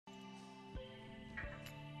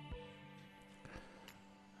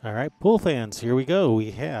All right, pool fans, here we go. We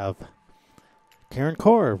have Karen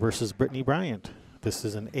Corr versus Brittany Bryant. This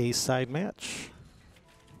is an A-side match.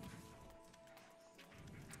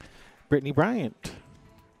 Brittany Bryant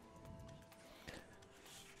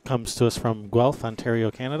comes to us from Guelph, Ontario,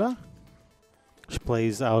 Canada. She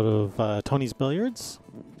plays out of Tony's Billiards.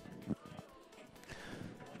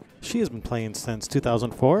 She has been playing since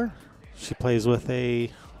 2004. She plays with a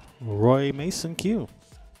Roy Mason cue.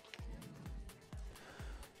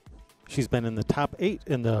 She's been in the top 8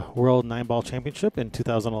 in the World 9-Ball Championship in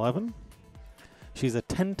 2011. She's a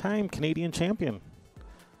 10-time Canadian champion.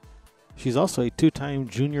 She's also a 2-time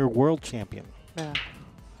Junior World Champion. Yeah.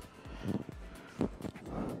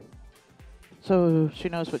 So she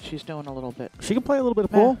knows what she's doing a little bit. She can play a little bit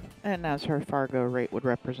of pool. And as her Fargo rate would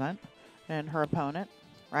represent. And her opponent,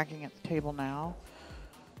 racking at the table now.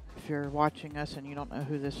 If you're watching us and you don't know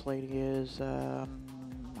who this lady is, I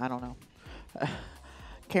don't know.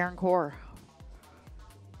 Karen Corr,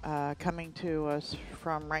 coming to us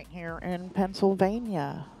from right here in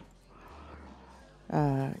Pennsylvania.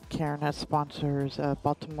 Karen has sponsors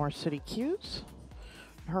Baltimore City Cues.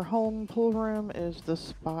 Her home pool room is the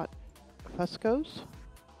Spot Fusco's.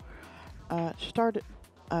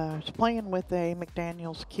 She's playing with a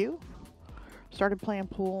McDaniel's cue. Started playing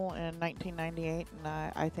pool in 1998,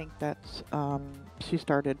 and I think that's she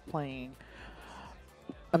started playing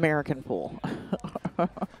American pool.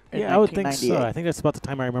 Yeah, I would think so. I think that's about the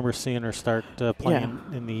time I remember seeing her start playing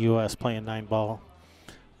in the U.S., playing 9-ball.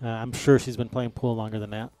 I'm sure she's been playing pool longer than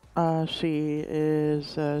that. She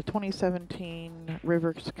is 2017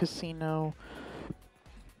 Rivers Casino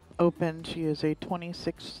Open. She is a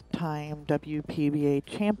 26-time WPBA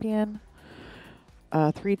champion,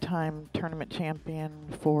 3-time tournament champion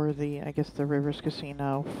for the Rivers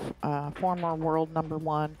Casino, former world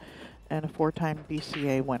 #1, and a 4-time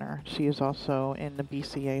BCA winner. She is also in the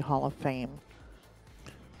BCA Hall of Fame.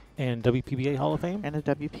 And WPBA Hall of Fame? And the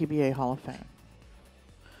WPBA Hall of Fame.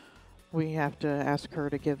 We have to ask her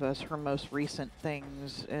to give us her most recent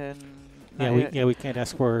things. And we can't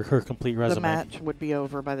ask for her complete resume. The match would be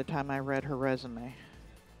over by the time I read her resume.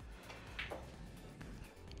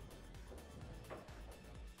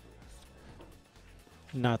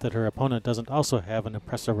 Not that her opponent doesn't also have an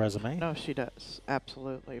impressive resume. No, she does.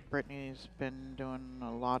 Absolutely. Brittany's been doing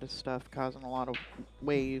a lot of stuff, causing a lot of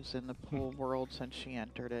waves in the pool world since she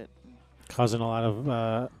entered it. Causing a lot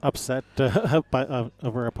of upset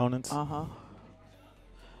of her opponents. Uh-huh.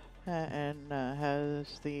 And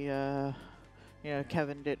has the,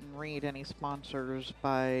 Kevin didn't read any sponsors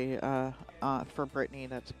by for Brittany.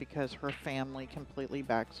 That's because her family completely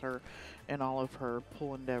backs her in all of her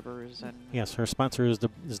pool endeavors. And yes, her sponsor is the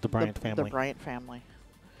Bryant family. The Bryant family.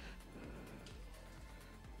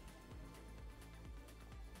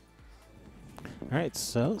 All right,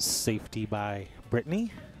 so safety by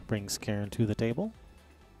Brittany brings Karen to the table.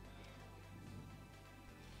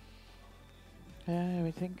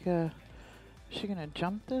 I think is she gonna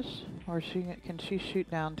jump this, or can she shoot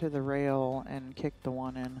down to the rail and kick the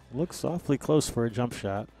one in? Looks awfully close for a jump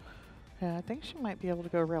shot. Yeah, I think she might be able to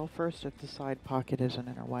go rail first if the side pocket isn't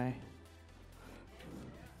in her way.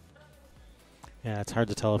 Yeah, it's hard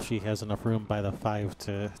to tell if she has enough room by the 5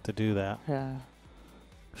 to do that. Yeah.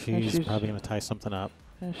 She's probably going to tie something up.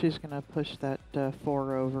 And she's going to push that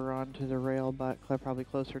 4 over onto the rail, but probably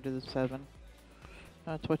closer to the 7.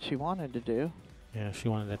 That's what she wanted to do. Yeah, she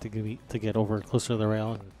wanted that to get over closer to the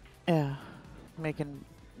rail. And yeah, making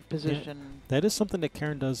position. Yeah, that is something that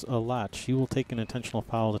Karen does a lot. She will take an intentional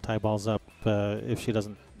foul to tie balls up if she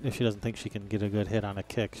doesn't think she can get a good hit on a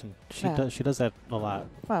kick. And she does that a lot.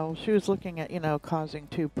 Well, she was looking at causing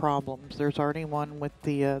 2 problems. There's already one with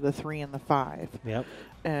the 3 and the 5. Yep.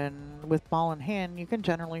 And with ball in hand, you can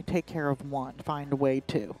generally take care of 1, find a way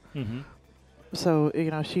to. Mm-hmm. So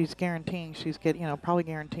she's guaranteeing probably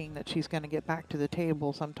guaranteeing that she's going to get back to the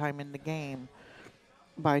table sometime in the game.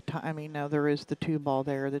 Now there is the 2 ball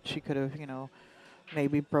there that she could have,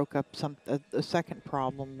 maybe broke up a second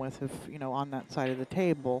problem with if, on that side of the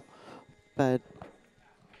table. But.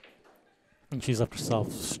 And she's left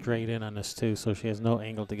herself straight in on this too, so she has no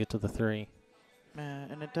angle to get to the 3.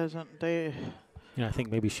 And it doesn't, I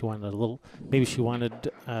think maybe she wanted like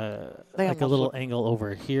a little angle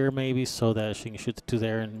over here maybe so that she can shoot the 2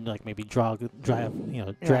 there and like maybe drag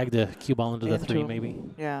the cue ball into the 3 maybe.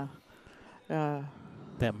 Yeah.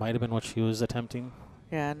 That might have been what she was attempting.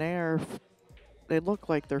 Yeah, and they look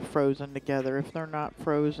like they're frozen together. If they're not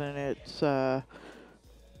frozen, it's a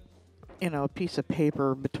piece of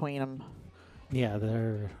paper between them. Yeah,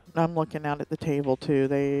 I'm looking out at the table too.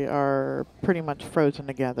 They are pretty much frozen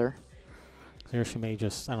together. Here she may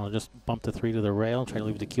just, I don't know, just bump the 3 to the rail, try to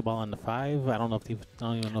leave the cue ball on the 5. I don't know if I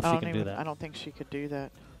don't even know if she can do that. I don't think she could do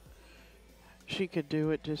that. She could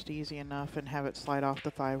do it just easy enough and have it slide off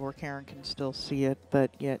the 5 where Karen can still see it,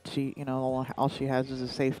 but yet she, you know, all she has is a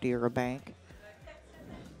safety or a bank.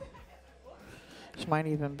 She might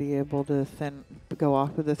even be able to go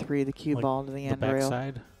off of the 3, the cue Like ball to the end back rail.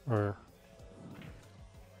 side, or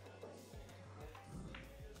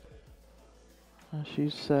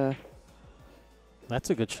She's. that's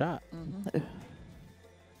a good shot. Mm-hmm.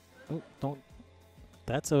 Oh, don't.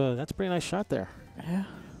 That's a pretty nice shot there. Yeah.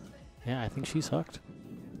 Yeah, I think she's hooked.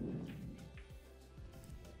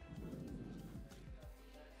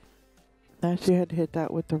 She had to hit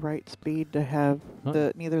that with the right speed to have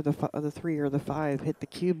neither the 3 or the 5 hit the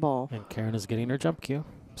cue ball. And Karen is getting her jump cue.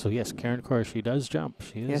 So yes, Karen Corr, she does jump.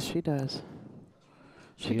 She is. Yes, she does.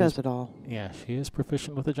 She does it all. Yeah, she is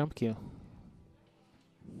proficient with the jump cue.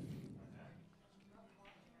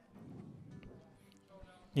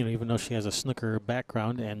 You know, even though she has a snooker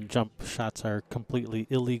background and jump shots are completely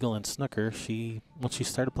illegal in snooker, once she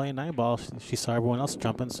started playing 9-ball, she saw everyone else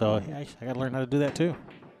jumping, so hey, I got to learn how to do that too.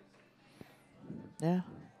 Yeah.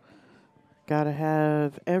 Got to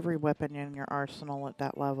have every weapon in your arsenal at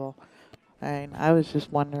that level. And I was just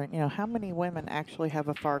wondering, you know, how many women actually have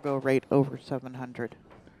a Fargo rate over 700?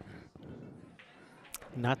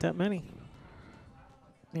 Not that many.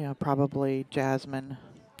 You know, probably Jasmine.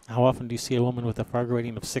 How often do you see a woman with a Fargo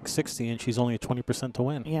rating of 660 and she's only at 20% to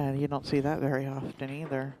win? Yeah, you don't see that very often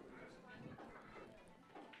either.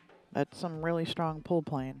 That's some really strong pool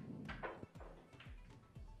playing.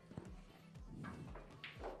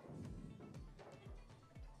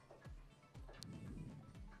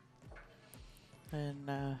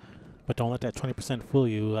 And but don't let that 20% fool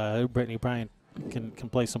you. Brittany Bryant can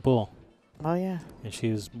play some pool. oh yeah. And she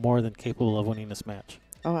is more than capable of winning this match.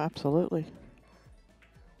 Oh, absolutely.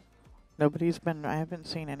 I haven't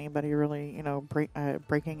seen anybody really, you know,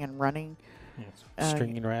 breaking and running. Yes.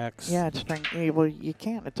 Stringing racks. Yeah, it's well, you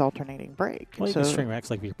can't. It's alternating break. Well, you so can string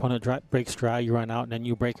racks. Like if your opponent breaks dry, you run out, and then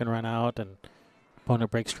you break and run out, and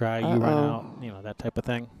opponent breaks dry, you run out. You know, that type of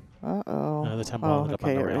thing. Uh-oh. The tempo ended up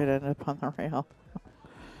on the rail. It ended up on the rail.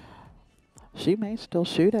 She may still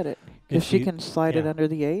shoot at it. If she can slide it under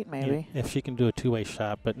the 8, maybe. Yeah, if she can do a two-way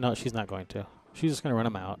shot, but no, she's not going to. She's just going to run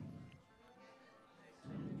them out.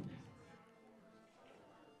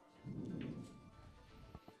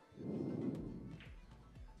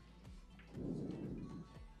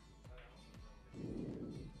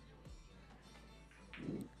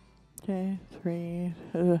 Okay, 3.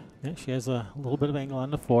 Yeah, she has a little bit of angle on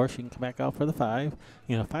the 4. She can come back out for the 5.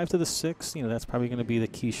 You know, 5 to the 6. You know, that's probably going to be the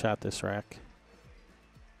key shot this rack.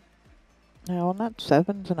 Yeah, well, not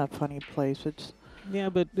 7's in a funny place. It's yeah,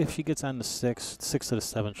 but if she gets on the 6, 6 to the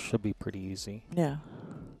 7 should be pretty easy. yeah.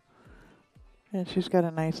 And she's got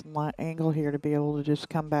a nice angle here to be able to just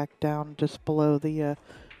come back down just below the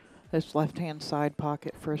this left-hand side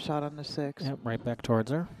pocket for a shot on the 6. Yep, right back towards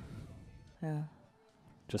her. Yeah.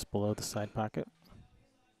 Just below the side pocket.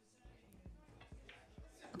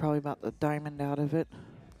 Probably about the diamond out of it.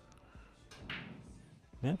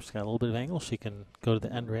 Yep, she's got a little bit of angle. She can go to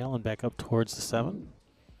the end rail and back up towards the 7.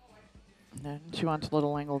 And she wants a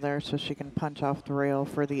little angle there so she can punch off the rail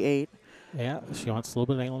for the 8. Yeah, she wants a little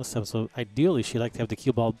bit of angle on the 7. So ideally, she'd like to have the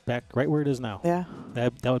cue ball back right where it is now. Yeah.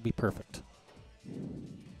 That would be perfect.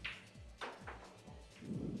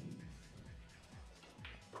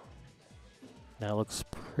 That looks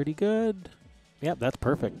pretty good. Yep, that's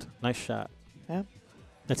perfect. Nice shot. Yep.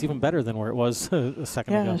 That's even better than where it was a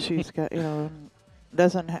second ago. Yeah, she's got, you know,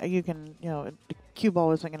 you can, you know, the cue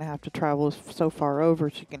ball isn't going to have to travel so far over.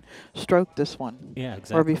 She can stroke this one. Yeah,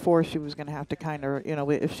 exactly. Or before she was going to have to kind of, you know,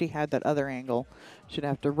 if she had that other angle, she'd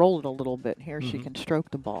have to roll it a little bit. Here she can stroke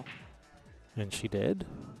the ball. And she did.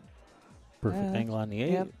 Perfect angle on the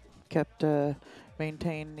 8. Yep. Kept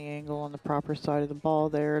maintained the angle on the proper side of the ball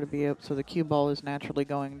there to be able, so the cue ball is naturally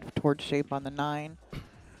going towards shape on the 9.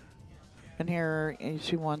 And here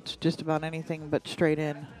she wants just about anything but straight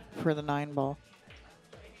in for the 9 ball.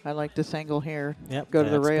 I like this angle here. Yep, go to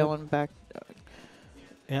the rail and back.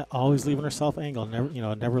 Yeah, always leaving herself angle.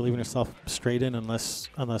 Never leaving herself straight in unless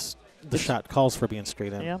the shot calls for being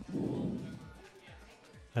straight in. Yep.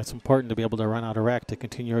 That's important to be able to run out a rack to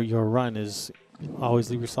continue your run. Is always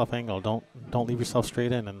leave yourself angle. Don't leave yourself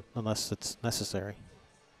straight in unless it's necessary.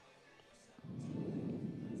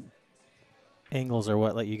 Angles are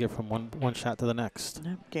what let you get from one shot to the next.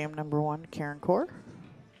 Yep. Game number 1, Karen Corr.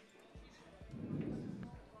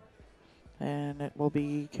 And it will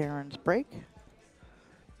be Karen's break.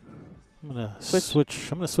 I'm gonna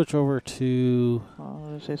switch over to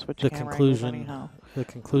was just switch the camera angles conclusion. anyhow. The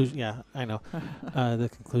conclusion. Yeah, I know. The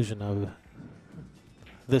conclusion of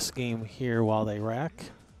this game here while they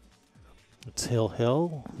rack. It's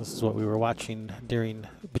Hill. This is what we were watching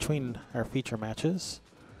between our feature matches.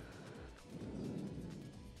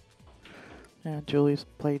 Yeah, Julie's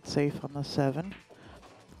played safe on the 7.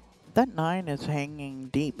 That 9 is hanging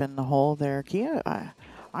deep in the hole there. Kia,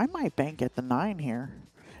 I might bank at the 9 here.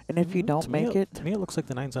 And if you don't make it... To me, it looks like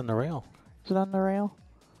the 9's on the rail. Is it on the rail?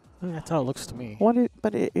 That's how it looks to me.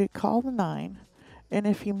 But it called the 9. And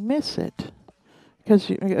if you miss it, because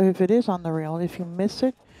if it is on the rail, if you miss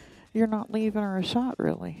it, you're not leaving her a shot,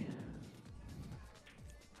 really.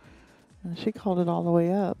 And she called it all the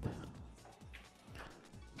way up.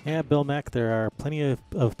 Yeah, Bill Mack, there are plenty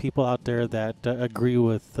of people out there that agree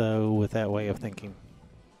with that way of thinking.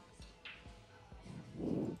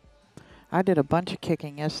 I did a bunch of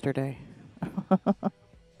kicking yesterday.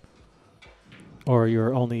 Or you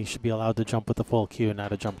only should be allowed to jump with the full cue,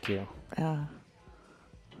 not a jump cue. Yeah.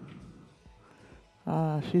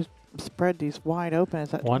 She's spread these wide open. Is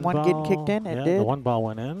that one getting kicked in? It did. The one ball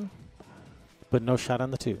went in, but no shot on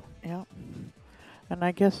the 2. Yeah. And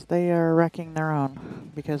I guess they are wrecking their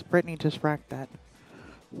own because Brittany just wrecked that.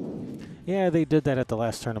 Yeah, they did that at the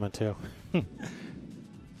last tournament too.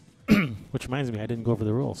 Which reminds me, I didn't go over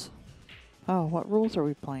the rules. Oh, what rules are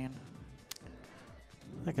we playing?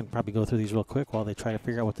 I can probably go through these real quick while they try to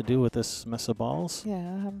figure out what to do with this mess of balls.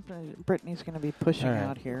 Yeah, Brittany's going to be pushing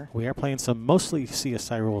out here. We are playing some mostly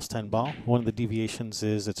CSI rules 10 ball. One of the deviations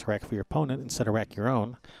is it's rack for your opponent instead of rack your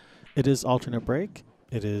own. It is alternate break.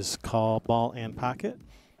 It is call, ball, and pocket.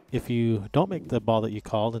 If you don't make the ball that you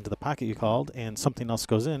called into the pocket you called and something else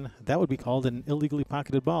goes in, that would be called an illegally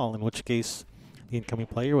pocketed ball, in which case the incoming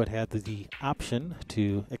player would have the option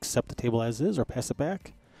to accept the table as is or pass it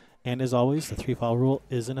back. And as always, the 3-foul rule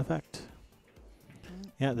is in effect.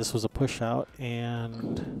 Yeah, this was a push out,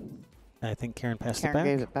 and I think Karen passed it back.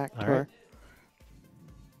 Karen gave it back to All her. right.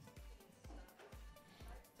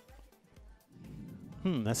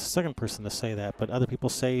 That's the second person to say that, but other people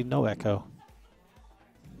say no echo.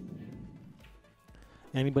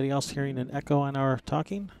 Anybody else hearing an echo on our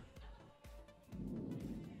talking?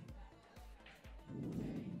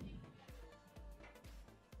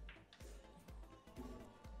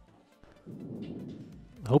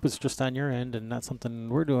 I hope it's just on your end and not something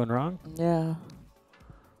we're doing wrong. Yeah.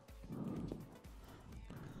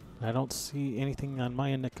 I don't see anything on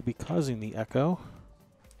my end that could be causing the echo.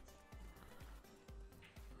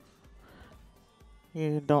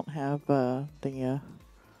 You don't have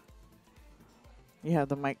you have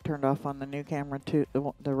the mic turned off on the new camera too,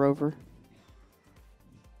 the Rover.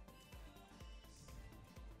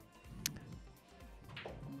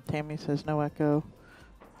 Tammy says no echo.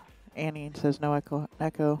 Annie says no echo.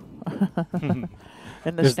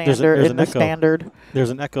 In the standard. There's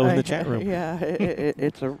an echo in the chat room. Yeah,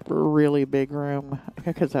 it's a really big room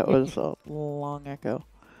because that was a long echo,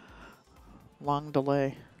 long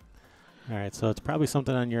delay. All right, so it's probably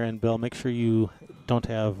something on your end, Bill. Make sure you don't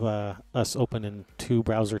have us open in 2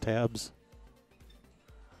 browser tabs.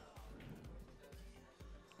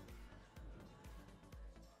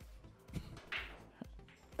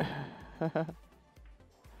 All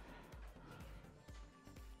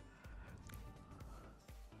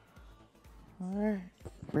right,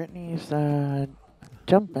 Brittany's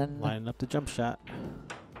jumping. Lining up the jump shot.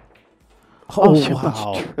 Oh, she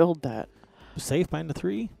almost drilled that. Safe behind the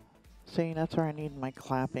 3. See, that's where I need my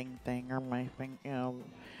clapping thing or my thing,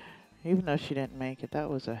 even though she didn't make it, that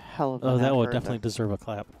was a hell of an effort. That would definitely deserve a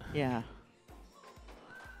clap. Yeah.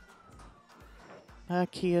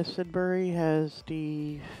 Kia Sidbury has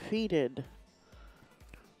defeated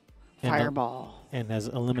Fireball. And has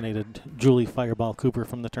eliminated Julie Fireball Cooper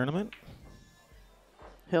from the tournament.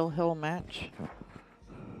 Hill match.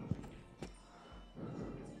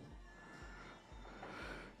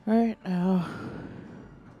 All right, now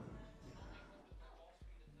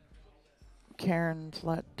Karen's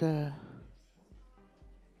let. Yeah,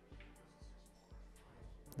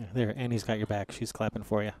 there, Annie's got your back. She's clapping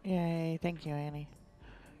for you. Yay! Thank you, Annie.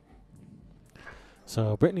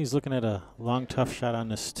 So Brittany's looking at a long, tough shot on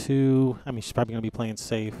this 2. I mean, she's probably going to be playing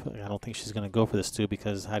safe. I don't think she's going to go for this 2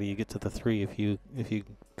 because how do you get to the 3 if you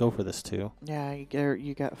go for this 2? Yeah,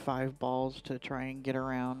 you got 5 balls to try and get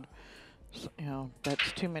around. So,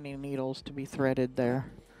 that's too many needles to be threaded there.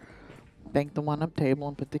 Bank the 1 up table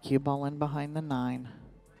and put the cue ball in behind the 9.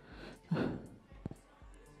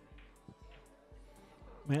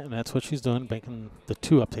 Yeah, and that's what she's doing, banking the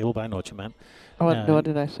 2 up table, but I know what you meant. What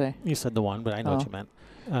did I say? You said the 1, but I know what you meant.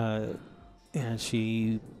 And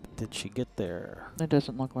did she get there? It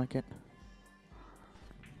doesn't look like it.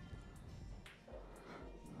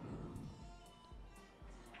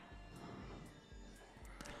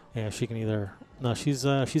 Yeah, she can either. No, she's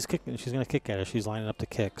kicking. She's gonna kick at it. She's lining up to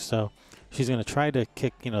kick. So she's gonna try to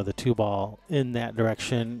kick, the two ball in that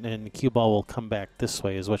direction, and the cue ball will come back this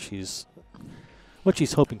way. Is what she's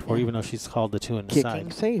hoping for, even though she's called the two in the side.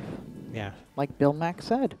 Kicking safe. Yeah. Like Bill Mack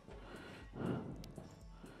said.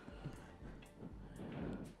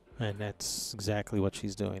 And that's exactly what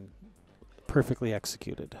she's doing. Perfectly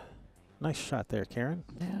executed. Nice shot there, Karen.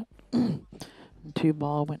 Yeah. Two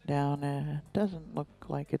ball went down. Doesn't look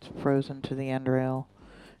like it's frozen to the end rail.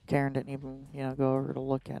 Karen didn't even, go over to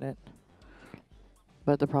look at it.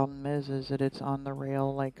 But the problem is that it's on the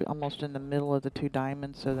rail, like almost in the middle of the two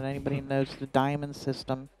diamonds, so that anybody knows the diamond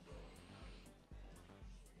system.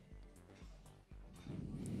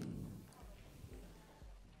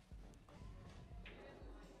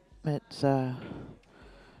 It's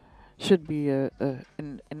should be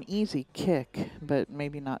an easy kick, but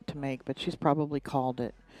maybe not to make. But she's probably called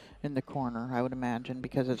it in the corner, I would imagine,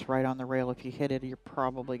 because it's right on the rail. If you hit it, you're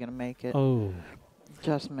probably going to make it. Oh.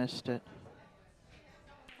 Just missed it.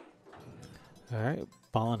 All right,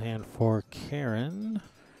 ball in hand for Karen.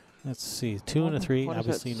 Let's see, 2 and a 3,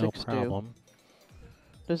 obviously no problem.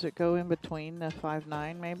 Does it go in between the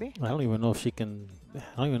 5-9 maybe? I don't even know if she can. I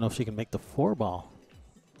don't even know if she can make the 4 ball,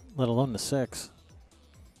 let alone the 6.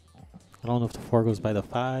 I don't know if the 4 goes by the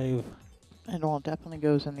 5. It all definitely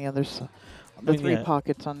goes in the other side. The 3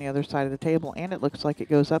 pockets on the other side of the table, and it looks like it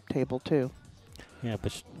goes up table too. Yeah,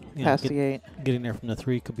 but past the 8. Getting there from the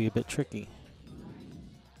 3 could be a bit tricky.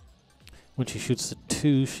 When she shoots the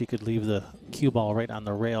 2, she could leave the cue ball right on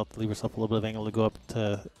the rail to leave herself a little bit of angle to go up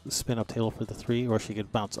to spin up table for the 3, or she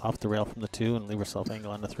could bounce off the rail from the 2 and leave herself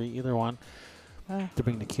angle on the 3. Either one. To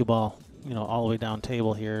bring the cue ball, all the way down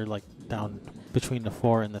table here, like down between the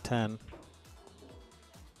 4 and the 10.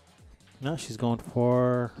 No, she's going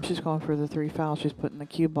for... She's going for the 3 foul. She's putting the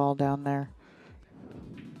cue ball down there.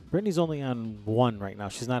 Brittany's only on 1 right now.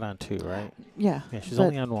 She's not on 2, right? Yeah. Yeah, she's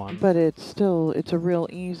only on 1. But it's a real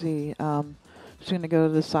easy. She's going to go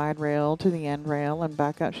to the side rail, to the end rail, and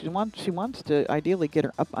back up. She wants to ideally get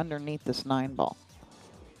her up underneath this 9 ball.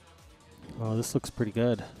 Oh, this looks pretty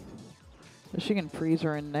good. She can freeze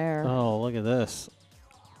her in there. Oh, look at this.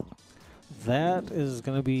 That is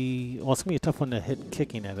going to be, well, it's going to be a tough one to hit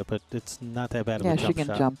kicking at it, but it's not that bad of a jump shot. Yeah, she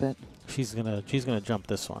can jump it. She's gonna jump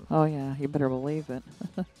this one. Oh yeah, you better believe it.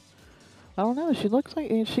 I don't know. She looks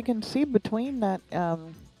like she can see between that.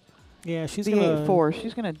 Yeah, she's the gonna 8-4.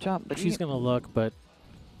 She's gonna jump, but she's gonna look, but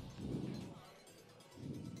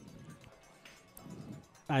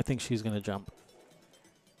I think she's gonna jump.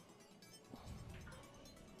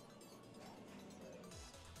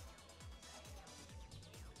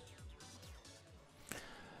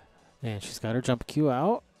 And she's got her jump cue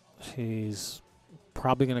out. She's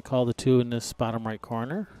probably going to call the 2 in this bottom right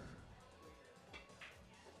corner.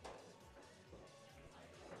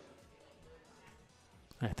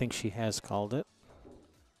 I think she has called it.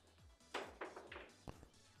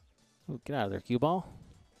 Ooh, get out of there, cue ball.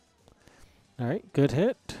 All right, good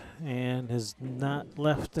hit. And has not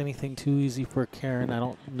left anything too easy for Karen. I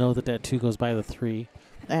don't know that 2 goes by the 3.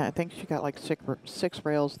 Yeah, I think she got like 6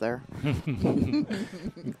 rails there.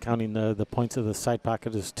 Counting the points of the side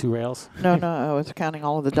pocket as 2 rails? No, I was counting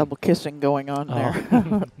all of the double kissing going on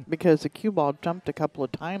there. Because the cue ball jumped a couple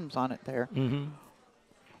of times on it there. Mm-hmm.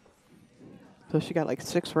 So she got like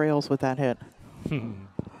 6 rails with that hit. She's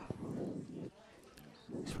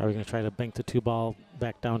probably going to try to bank the 2 ball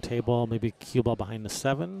back down table, maybe cue ball behind the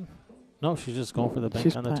 7. No, she's just going for the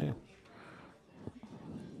bank on the 2.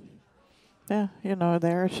 Yeah,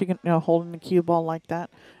 there she can, holding the cue ball like that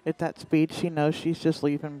at that speed, she knows she's just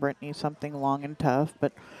leaving Brittany something long and tough.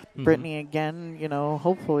 But Brittany again,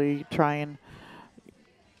 hopefully trying.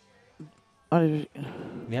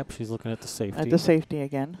 Yep, she's looking at the safety. At the safety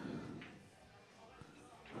again.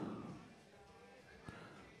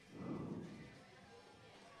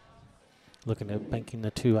 Looking at banking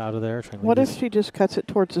the 2 out of there. What if she just cuts it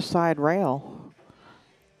towards the side rail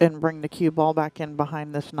and bring the cue ball back in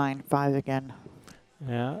behind this 9-5 again?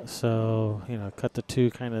 Yeah, so, cut the 2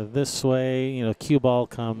 kind of this way. Cue ball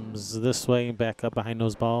comes this way and back up behind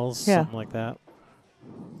those balls. Yeah. Something like that.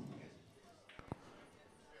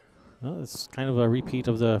 Well, it's kind of a repeat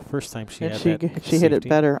of the first time she had that she hit it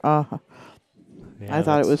better. Yeah, I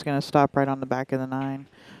thought it was going to stop right on the back of the 9.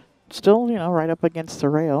 Still, right up against the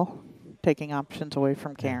rail. Taking options away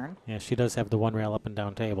from Karen. Yeah, she does have the 1 rail up and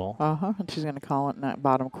down table. And she's going to call it in that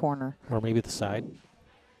bottom corner. Or maybe the side.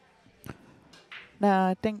 No,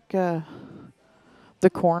 I think the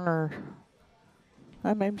corner.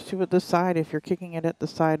 Maybe she with the side. If you're kicking it at the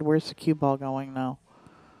side, where's the cue ball going now?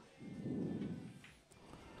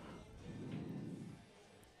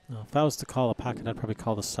 Well, if I was to call a pocket, I'd probably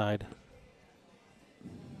call the side.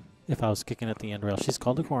 If I was kicking at the end rail. She's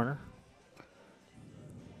called a corner.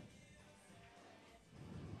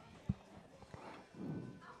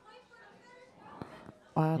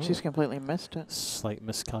 Wow, she's completely missed it. Slight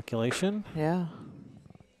miscalculation. Yeah.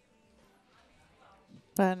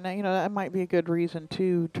 And, you know, that might be a good reason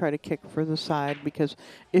to try to kick for the side, because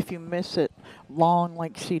if you miss it long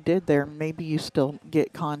like she did there, maybe you still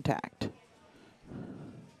get contact.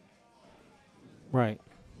 Right.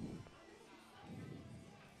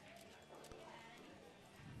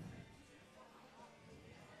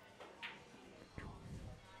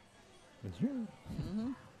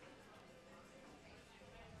 Mm-hmm.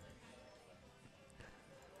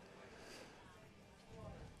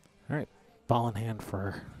 All right. Ball in hand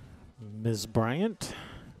for Ms. Bryant.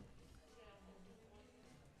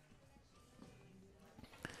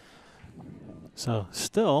 So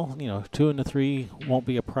still, you know, 2 and a 3 won't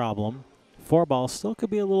be a problem. 4 ball still could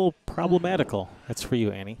be a little problematical. That's for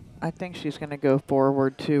you, Annie. I think she's going to go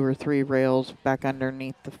forward 2 or 3 rails back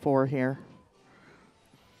underneath the 4 here.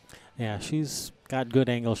 Yeah, she's got good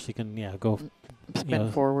angles. She can, yeah, go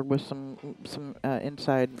Spin forward with some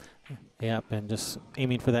inside. Yep, and just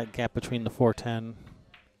aiming for that gap between the 410.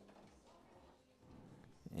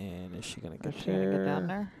 And is she going to get Is she going to get down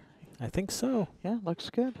there? I think so. Yeah, looks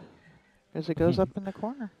good. As it goes up in the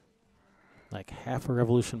corner. Like half a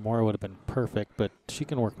revolution more would have been perfect, but she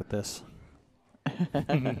can work with this.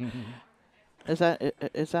 Is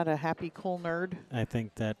that a happy, cool nerd? I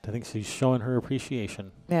think she's showing her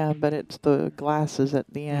appreciation. Yeah, but it's the glasses at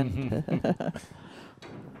the end.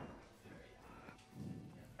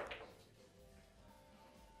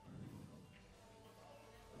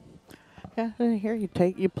 Yeah, here you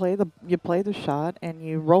play the shot and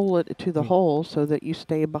you roll it to the hole so that you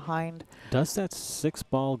stay behind. Does that 6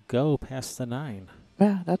 ball go past the 9?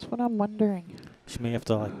 Yeah, that's what I'm wondering. She may have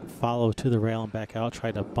to like follow to the rail and back out,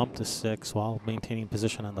 try to bump the 6 while maintaining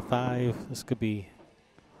position on the 5. This could be.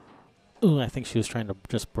 Ooh, I think she was trying to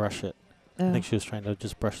just brush it. Yeah. I think she was trying to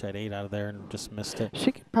just brush that 8 out of there and just missed it.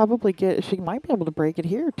 She could probably she might be able to break it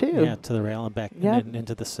here too. Yeah, to the rail and back and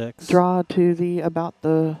into the 6. Draw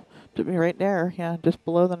to to be right there, yeah, just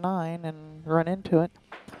below the 9 and run into it.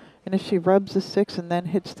 And if she rubs the 6 and then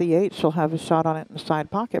hits the 8, she'll have a shot on it in the side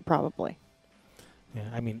pocket probably. Yeah,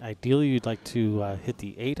 I mean, ideally you'd like to hit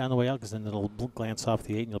the 8 on the way out because then it'll glance off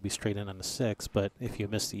the 8 and you'll be straight in on the 6. But if you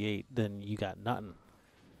miss the 8, then you got nothing.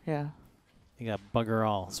 Yeah. You got bugger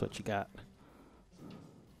all. That's what you got.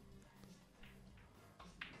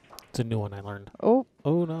 It's a new one I learned. Oh.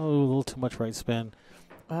 Oh, no, a little too much right spin.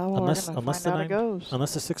 Well, unless the 9 goes.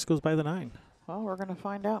 Unless the 6 goes by the 9. Well, we're going to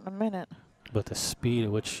find out in a minute. But the speed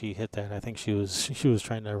at which she hit that, I think she was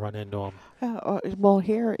trying to run into him. Well,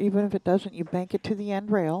 here, even if it doesn't, you bank it to the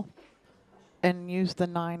end rail and use the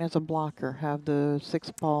 9 as a blocker. Have the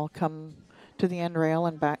 6 ball come to the end rail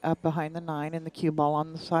and back up behind the 9 and the cue ball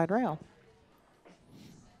on the side rail.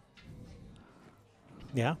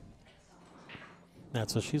 Yeah.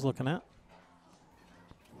 That's what she's looking at.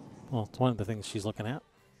 Well, it's one of the things she's looking at.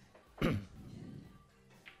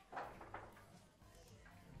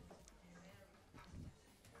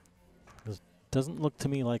 Doesn't look to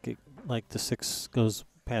me like the 6 goes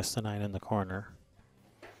past the 9 in the corner.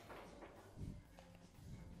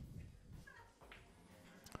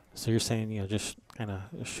 So you're saying, you know, just kind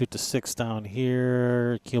of shoot the 6 down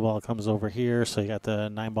here, cue ball comes over here, so you got the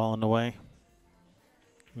 9 ball in the way.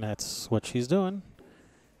 And that's what she's doing.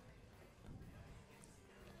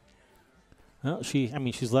 Well,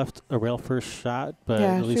 she's left a rail first shot, but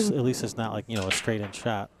yeah, at least it's not like, you know, a straight in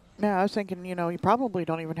shot. Yeah, I was thinking, you know, you probably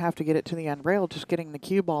don't even have to get it to the end rail, just getting the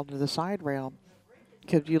cue ball to the side rail.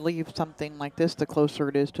 Because you leave something like this, the closer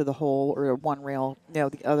it is to the hole, or one rail, you know,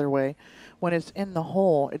 the other way. When it's in the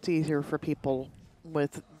hole, it's easier for people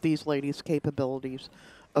with these ladies' capabilities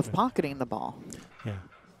of pocketing the ball. Yeah.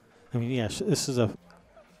 I mean, yeah, this is a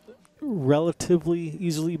relatively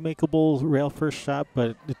easily makeable rail first shot,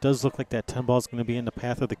 but it does look like that 10 ball is going to be in the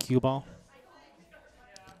path of the cue ball.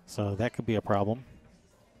 So that could be a problem.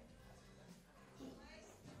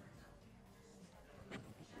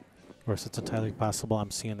 Of course, it's entirely possible I'm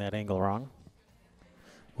seeing that angle wrong.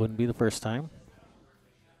 Wouldn't be the first time.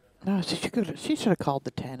 No, she should have called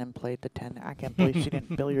the 10 and played the 10. I can't believe she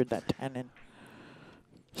didn't billiard that 10 in.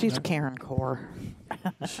 She's Karen Corr.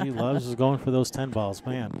 She loves going for those 10 balls,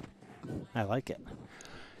 man. I like it.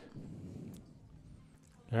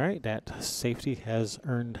 All right, that safety has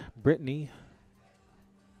earned Brittany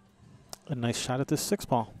a nice shot at this 6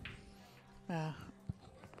 ball. Yeah.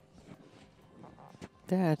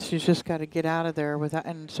 Yeah, she's just got to get out of there without,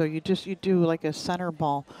 and so you do like a center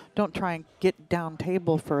ball. Don't try and get down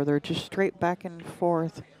table further. Just straight back and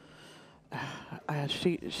forth.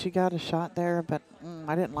 She got a shot there, but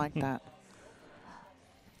I didn't like that.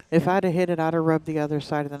 If I'd have hit it, I'd have rubbed the other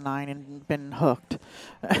side of the 9 and been hooked.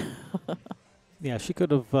 Yeah, she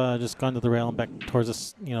could have just gone to the rail and back towards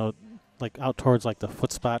us, like out towards like the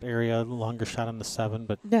foot spot area, longer shot on the 7.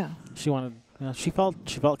 But Yeah. she wanted, she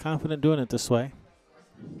felt confident doing it this way.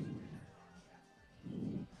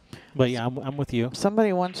 But yeah, I'm with you.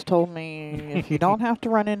 Somebody once told me if you don't have to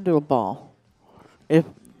run into a ball, if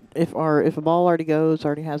a ball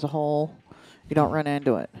already has a hole, you don't run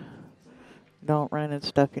into it. Don't run into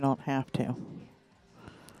stuff you don't have to.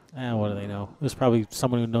 What do they know? There's probably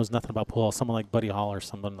someone who knows nothing about pool, someone like Buddy Hall or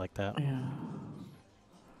something like that. Yeah.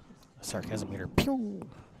 Sarcasm meter. Pew!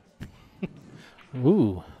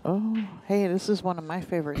 Ooh. Oh, hey, this is one of my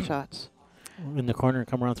favorite shots. In the corner,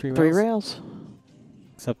 come around 3 rails? 3 rails.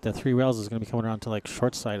 Except the 3 rails is going to be coming around to like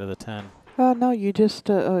short side of the 10. Oh, no, you just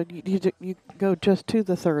you go just to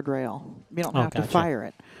the 3rd rail. You don't have to fire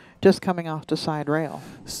it. Just coming off the side rail.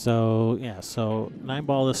 So, yeah, so 9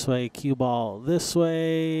 ball this way, cue ball this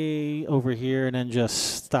way, over here, and then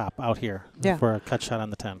just stop out here for a cut shot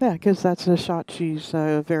on the 10. Yeah, because that's a shot she's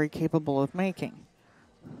very capable of making.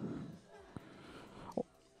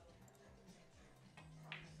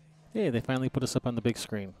 Hey, they finally put us up on the big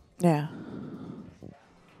screen. Yeah.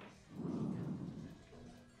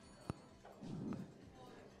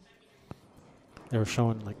 They were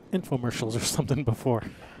showing like infomercials or something before.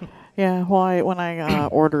 Yeah, well, when I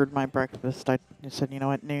ordered my breakfast, I said,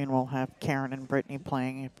 at noon we'll have Karen and Brittany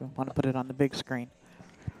playing if we want to put it on the big screen.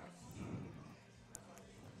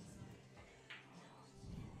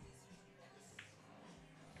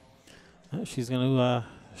 She's going to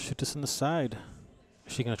shoot this in the side.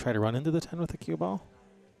 Is she going to try to run into the 10 with the cue ball?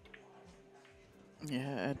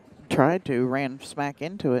 Yeah, I tried to, ran smack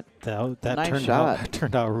into it. That nice shot.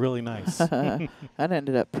 Turned out really nice. That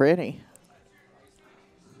ended up pretty.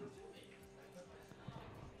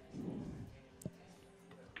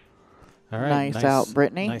 All right, nice out,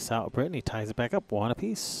 Brittany. Nice out, Brittany. Ties it back up, 1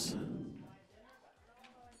 apiece.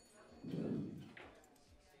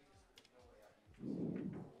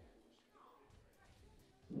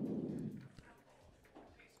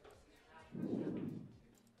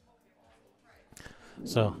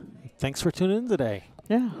 So, thanks for tuning in today.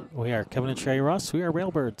 Yeah. We are Kevin and Sherry Ross. We are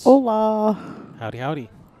Railbirds. Hola. Howdy, howdy.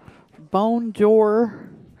 Bonjour.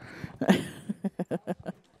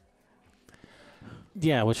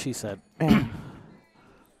 Yeah, what she said.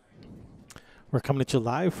 We're coming at you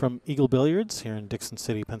live from Eagle Billiards here in Dickson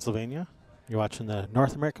City, Pennsylvania. You're watching the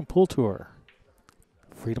North American Pool Tour,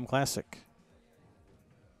 Freedom Classic.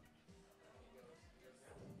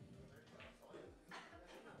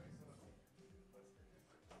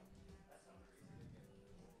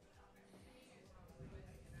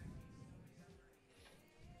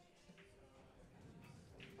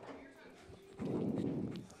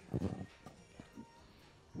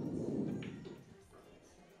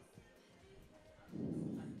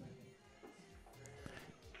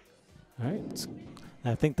 All right.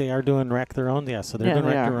 I think they are doing rack their own. Yeah, so they're doing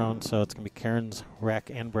rack their own. So it's going to be Karen's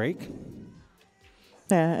rack and break.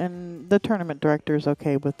 Yeah, and the tournament director is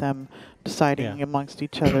okay with them deciding amongst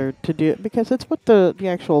each other to do it because it's what the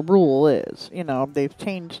actual rule is. They've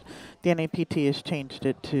changed, the NAPT has changed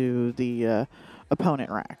it to the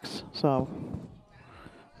opponent racks. So.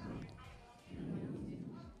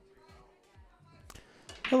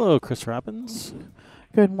 Hello, Chris Robbins.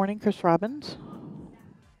 Good morning, Chris Robbins.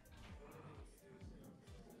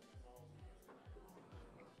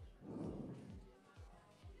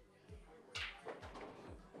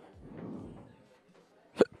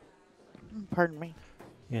 Pardon me.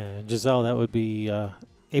 Yeah, and Giselle, that would be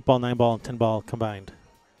 8 ball, 9 ball, and 10 ball combined.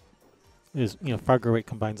 Fargo rate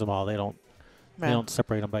combines them all. They don't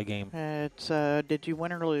separate them by game. It's did you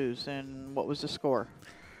win or lose, and what was the score?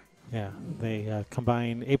 Yeah, they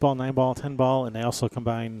combine 8 ball, 9 ball, 10 ball, and they also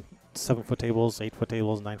combine 7-foot tables, 8-foot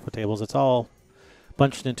tables, 9-foot tables. It's all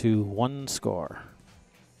bunched into one score.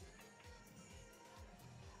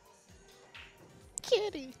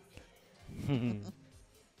 Kitty.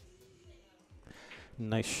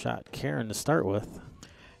 Nice shot, Karen, to start with.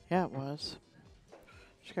 Yeah, it was.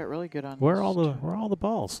 She got really good on. Where are all the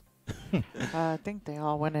balls? I think they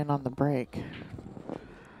all went in on the break.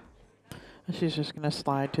 She's just going to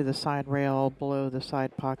slide to the side rail below the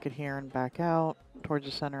side pocket here and back out towards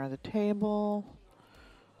the center of the table.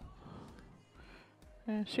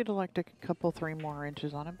 She'd have liked a couple, 3 more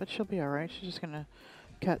inches on it, but she'll be all right. She's just going to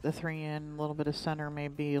cut the 3 in, a little bit of center,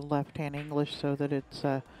 maybe left-hand English so that it's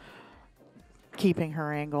keeping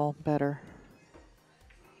her angle better.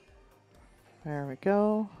 There we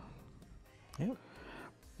go. Yep.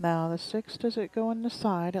 Now the 6, does it go on the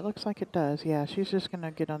side? It looks like it does. Yeah, she's just going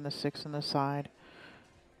to get on the 6 on the side.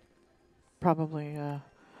 Probably,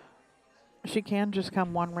 she can just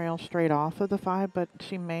come 1 rail straight off of the 5, but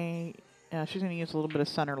she may, she's going to use a little bit of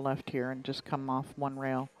center left here and just come off 1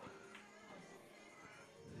 rail.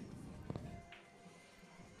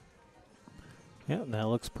 Yeah, that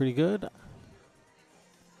looks pretty good.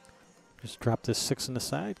 Just drop this 6 on the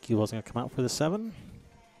side. Cue ball's going to come out for the 7.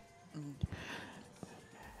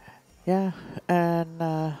 Yeah,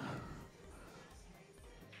 and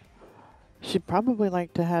she'd probably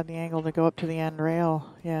like to have the angle to go up to the end rail.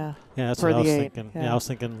 Yeah. Yeah, that's for what I was the 8. thinking. Yeah. Yeah, I was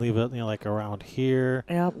thinking leave it, like around here.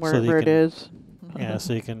 Yeah, so where it is. Yeah,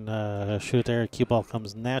 so you can shoot it there. Cue ball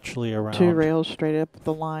comes naturally around. 2 rails straight up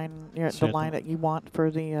the line, So the line that you want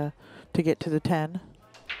for the to get to the 10.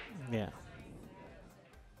 Yeah.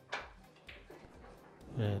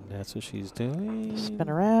 And that's what she's doing. Spin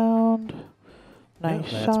around. Nice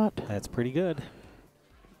shot. That's pretty good.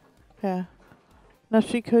 Yeah. Now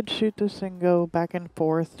she could shoot this and go back and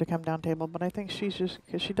forth to come down table, but I think she's just,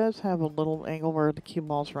 because she does have a little angle where the cue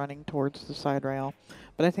ball's running towards the side rail,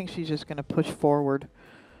 but I think she's just going to push forward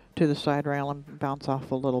to the side rail and bounce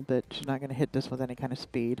off a little bit. She's not going to hit this with any kind of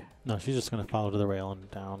speed. No, she's just going to follow to the rail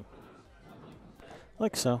and down.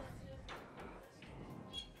 Like so.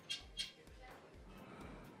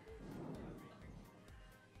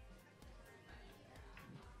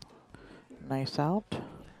 Nice out.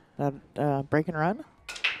 Break and run.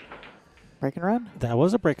 Break and run. That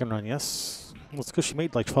was a break and run, yes. Well, it's because she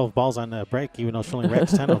made like 12 balls on that break, even though she only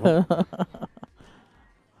racks 10 of them.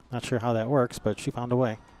 Not sure how that works, but she found a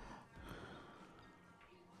way.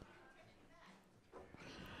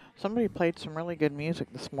 Somebody played some really good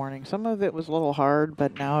music this morning. Some of it was a little hard,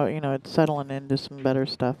 but now, it's settling into some better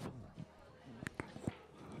stuff.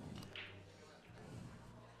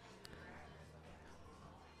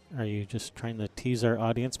 Are you just trying to tease our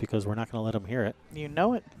audience because we're not going to let them hear it? You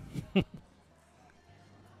know it. In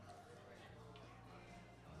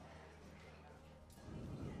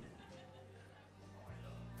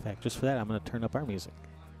fact, just for that, I'm going to turn up our music.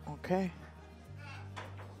 Okay.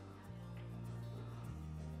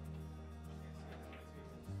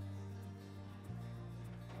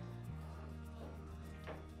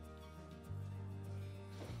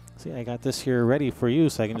 See, I got this here ready for you,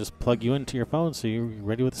 so I can just plug you into your phone so you're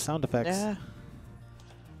ready with the sound effects. Yeah.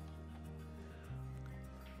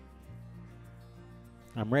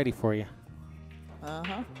 I'm ready for you.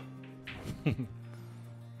 Uh-huh.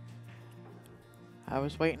 I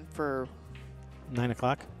was waiting for... 9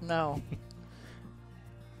 o'clock? No.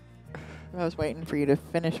 I was waiting for you to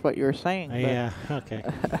finish what you were saying. Yeah, okay.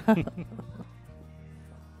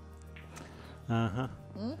 Uh-huh.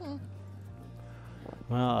 Mm-hmm.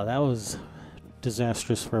 Well, that was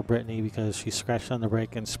disastrous for Brittany because she scratched on the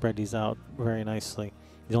break and spread these out very nicely.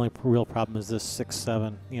 The only real problem is this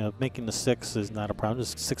 6-7. Making the 6 is not a problem.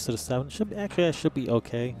 Just 6 to the 7 that should be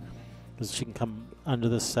okay because she can come under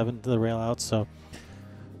the 7 to the rail out. So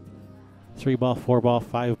 3 ball, 4 ball,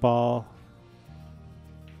 5 ball.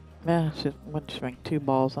 Yeah, she went to make 2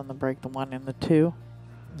 balls on the break, the 1 and the 2.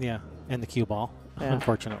 Yeah, and the cue ball, Yeah.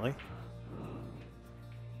 unfortunately.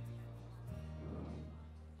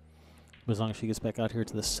 As long as she gets back out here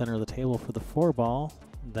to the center of the table for the 4 ball,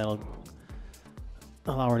 that'll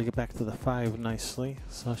allow her to get back to the 5 nicely.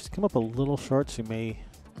 So she's come up a little short. She may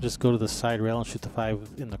just go to the side rail and shoot the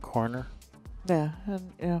 5 in the corner. Yeah,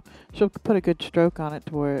 and she'll put a good stroke on it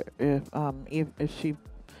to where if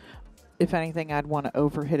anything, I'd want to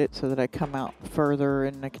overhit it so that I come out further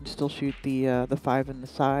and I can still shoot the 5 in the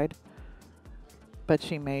side. But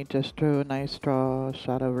she may just throw a nice draw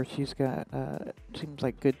shot over. She's got, seems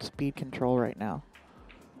like good speed control right now.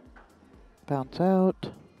 Bounce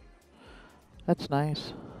out. That's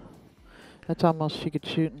nice. That's almost, she could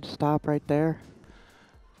shoot and stop right there.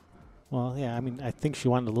 Well, yeah, I think she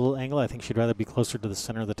wanted a little angle. I think she'd rather be closer to the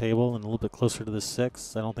center of the table and a little bit closer to the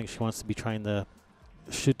 6. I don't think she wants to be trying to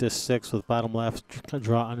shoot this 6 with bottom left,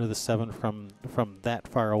 draw under the 7 from that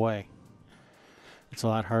far away. It's a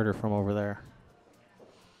lot harder from over there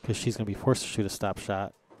because she's going to be forced to shoot a stop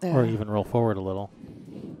shot or even roll forward a little,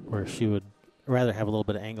 where she would rather have a little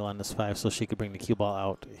bit of angle on this 5 so she could bring the cue ball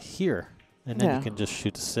out here, and then you can just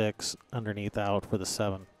shoot the 6 underneath out for the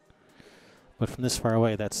 7. But from this far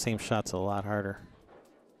away, that same shot's a lot harder.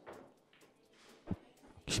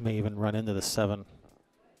 She may even run into the 7.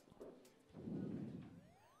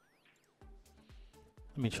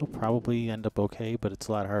 I mean, she'll probably end up okay, but it's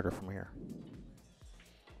a lot harder from here.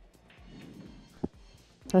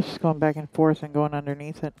 That's just going back and forth and going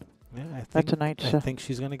underneath it. Yeah, That's a nice I shot. think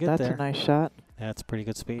she's going to get That's there. a nice shot. That's pretty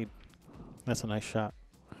good speed. That's a nice shot.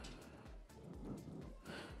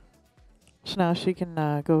 So now she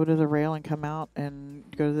can go to the rail and come out and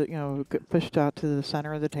go to the, get pushed out to the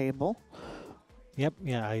center of the table. Yep,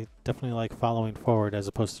 yeah, I definitely like following forward as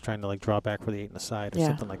opposed to trying to like draw back for the 8 and a side or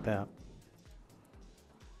something like that.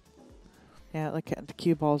 Yeah, like the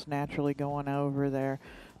cue ball's naturally going over there.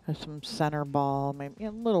 There's some center ball, maybe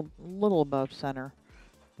a little above center,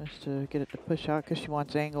 just to get it to push out because she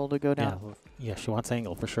wants angle to go down. Yeah, she wants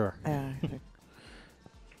angle for sure. Yeah.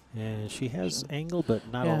 And she has angle,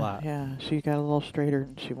 but not a lot. Yeah, she got a little straighter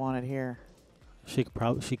than she wanted here. She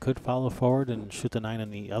could follow forward and shoot the 9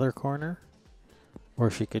 in the other corner, or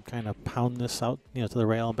she could kind of pound this out, to the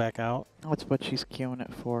rail and back out. That's what she's cueing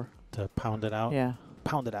it for. To pound it out. Yeah.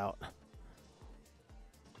 Pound it out.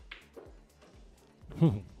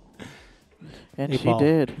 And she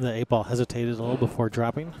did. The 8 ball hesitated a little before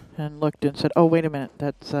dropping. And looked and said, "Oh, wait a minute,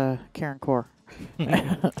 that's Karen Corr.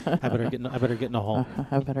 I better get in a hole.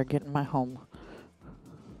 I better get in my home."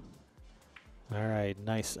 All right,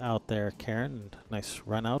 nice out there, Karen. Nice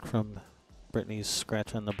run out from Brittany's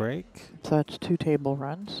scratch on the break. So that's 2 table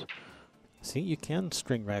runs. See, you can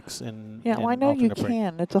string Rex in. Yeah, well, I know you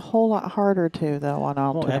can. It's a whole lot harder to though on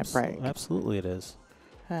alternate break. Absolutely, it is.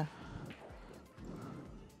 Yeah.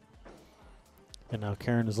 And now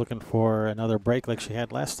Karen is looking for another break like she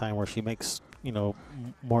had last time, where she makes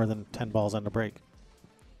more than 10 balls on the break.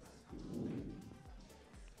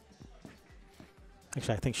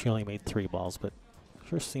 Actually, I think she only made 3 balls, but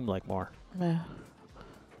sure seemed like more. Yeah.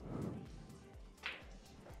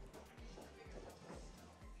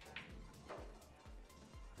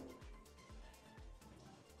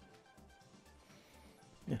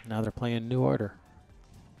 Yeah, now they're playing New Order.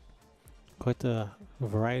 Quite a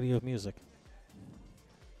variety of music.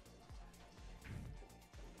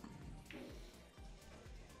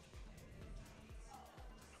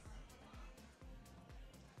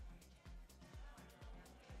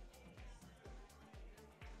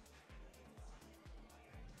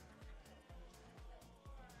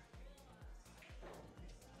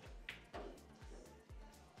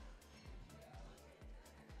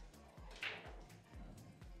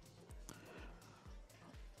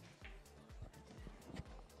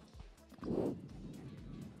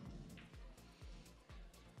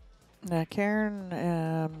 Now, Karen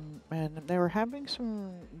and they were having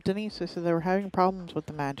Denise said they were having problems with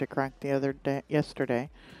the magic rack yesterday.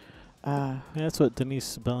 Yeah, that's what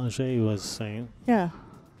Denise Belanger was saying. Yeah.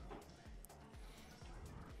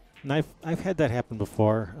 And I've had that happen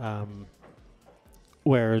before,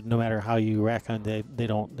 where no matter how you rack on, they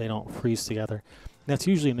don't freeze together. That's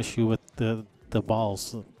usually an issue with the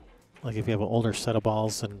balls. Like if you have an older set of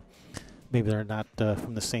balls and maybe they're not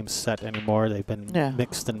from the same set anymore. They've been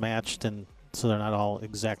mixed and matched, and so they're not all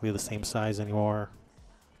exactly the same size anymore.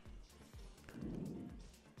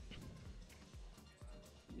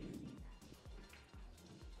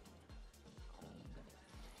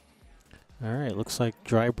 All right, looks like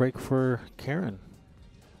dry break for Karen,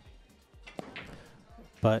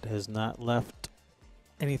 but has not left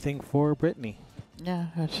anything for Brittany. Yeah,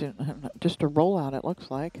 just a rollout, it looks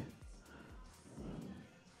like.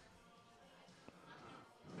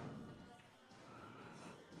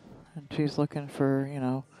 And she's looking for,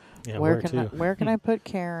 where can I put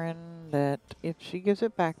Karen that if she gives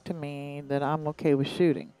it back to me that I'm okay with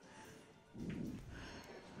shooting.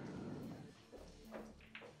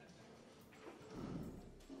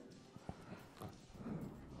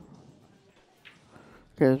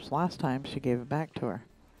 Because last time she gave it back to her.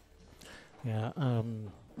 Yeah,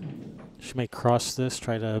 she may cross this,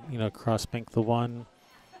 try to, cross bank the 1.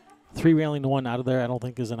 3 railing the 1 out of there I don't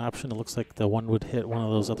think is an option. It looks like the 1 would hit one of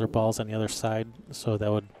those other balls on the other side, so that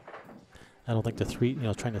would, I don't think the 3,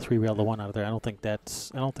 trying to 3 rail the 1 out of there, I don't think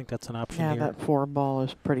that's an option here. Yeah, that 4 ball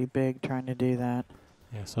is pretty big trying to do that.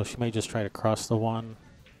 Yeah, so she may just try to cross the 1.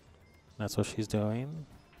 That's what she's doing.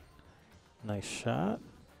 Nice shot.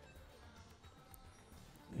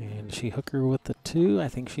 And she hook her with the 2. I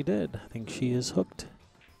think she did. I think she is hooked.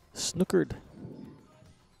 Snookered.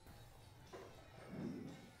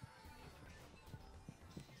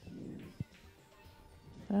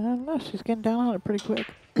 I don't know. She's getting down on it pretty quick.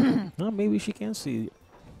 Well, maybe she can see.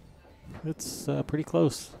 It's pretty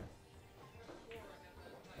close.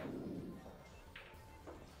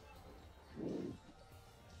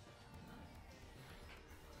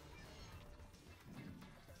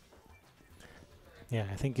 Yeah,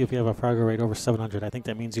 I think if you have a Fargo rate over 700, I think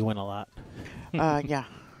that means you win a lot. Yeah.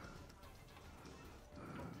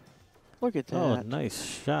 Look at that. Oh, nice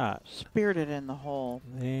shot. Speared it in the hole.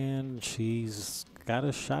 And she's got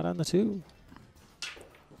a shot on the 2.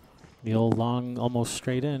 The old long, almost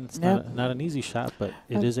straight in. It's Yep. not an easy shot, but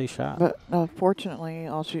it is a shot. But fortunately,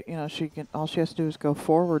 all she has to do is go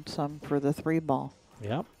forward some for the 3 ball.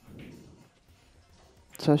 Yep.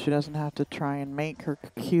 So she doesn't have to try and make her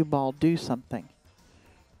cue ball do something.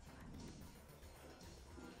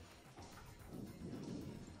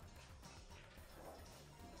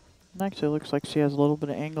 Actually, it looks like she has a little bit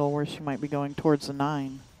of angle where she might be going towards the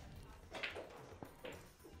 9.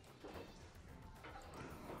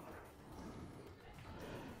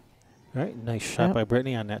 All right, nice shot by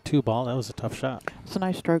Brittany on that 2 ball. That was a tough shot. It's a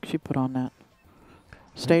nice stroke she put on that.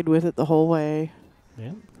 Stayed with it the whole way.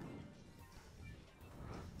 Yeah.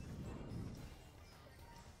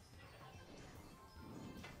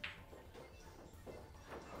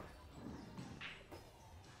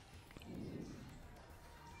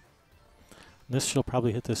 This, she'll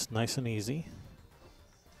probably hit this nice and easy.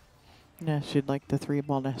 Yeah, she'd like the 3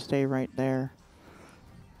 ball to stay right there.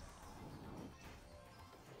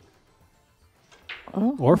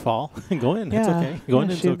 Oh. Or fall. Go in. Yeah. It's okay. Go in.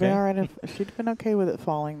 It's She'd okay. be all right if she'd been okay with it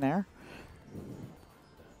falling there.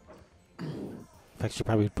 In fact, she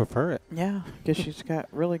probably would prefer it. Yeah, because she's got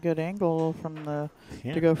really good angle from the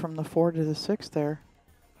Yeah. to go from the 4 to the 6 there.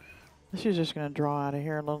 She's just going to draw out of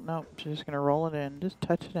here a little. Nope, she's just going to roll it in. Just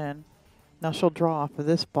touch it in. Now she'll draw off of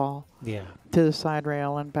this ball Yeah. to the side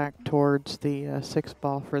rail and back towards the 6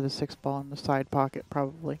 ball for the 6 ball in the side pocket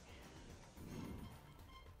probably.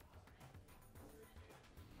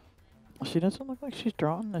 She doesn't look like she's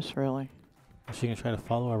drawing this really. Is she going to try to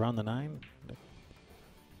follow around the 9?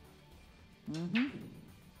 Mm-hmm.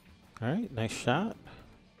 All right, nice shot.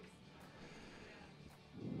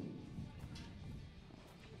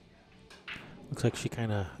 Looks like she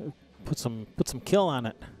kind of put some kill on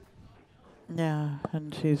it. Yeah,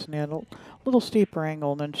 and she's got a little steeper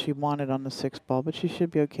angle than she wanted on the 6 ball, but she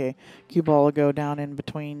should be okay. Cue ball will go down in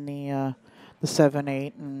between the 7,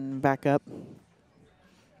 8 and back up.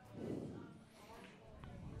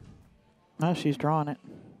 Oh, she's drawing it.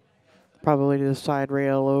 Probably to the side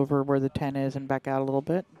rail over where the 10 is and back out a little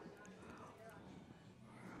bit.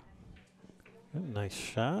 Nice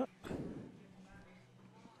shot.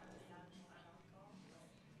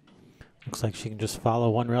 Looks like she can just follow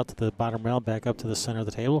one rail to the bottom rail, back up to the center of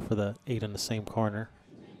the table for the 8 in the same corner.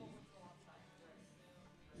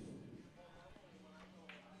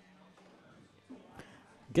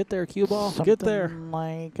 Get there, cue ball. Get there. Something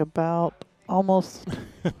like about almost,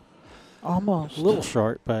 almost. A little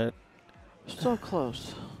short, but So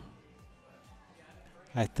close.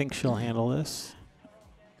 I think she'll handle this.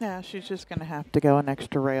 Yeah, she's just going to have to go an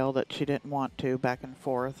extra rail that she didn't want to back and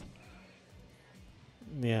forth.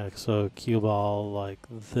 Yeah, so cue ball like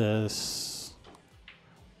this.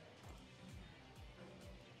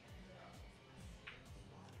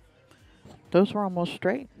 Those were almost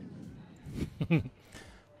straight.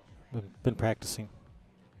 Been practicing.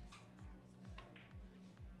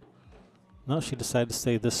 No, she decided to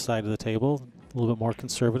stay this side of the table, a little bit more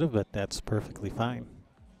conservative, but that's perfectly fine.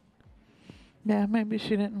 Yeah, maybe she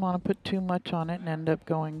didn't want to put too much on it and end up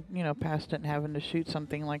going, past it and having to shoot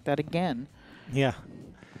something like that again. Yeah.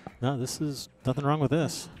 No, this is nothing wrong with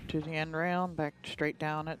this. To the end rail and back straight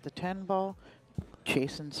down at the 10 ball,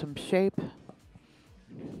 chasing some shape.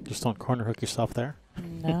 Just don't corner hook yourself there.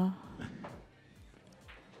 No.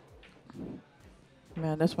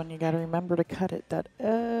 Man, this one you got to remember to cut it that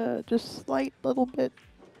just slight little bit.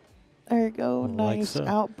 There you go. Like Nice so.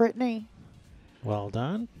 out, Brittany. Well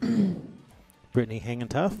done. Brittany hanging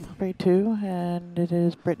tough. Break 2, and it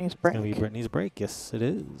is Brittany's break. It's going to be Brittany's break. Yes, it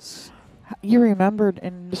is. You remembered,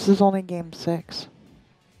 and this is only game 6.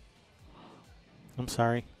 I'm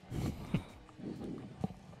sorry.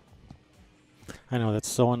 I know, that's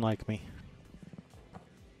so unlike me.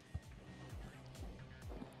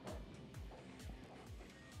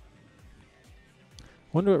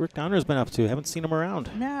 Wonder what Rick Donner's been up to. Haven't seen him around.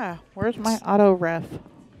 Yeah, where's my auto ref?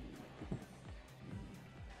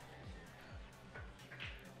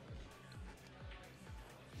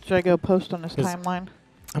 Should I go post on his timeline?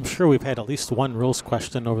 I'm sure we've had at least one rules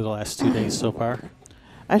question over the last 2 days so far.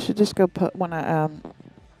 I should just go put when I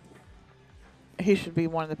he should be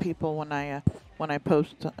one of the people when I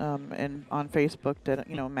post and on Facebook that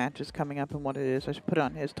match is coming up and what it is. I should put it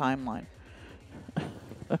on his timeline.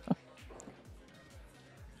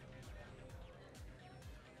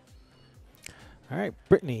 All right,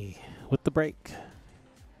 Brittany with the break.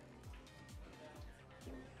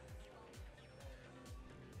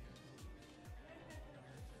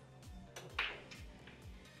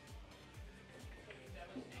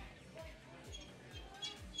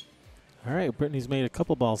 All right, Brittany's made a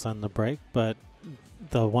couple balls on the break, but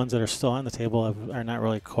the ones that are still on the table are not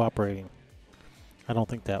really cooperating. I don't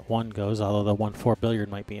think that one goes, although the 1-4 billiard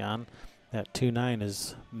might be on. That 2-9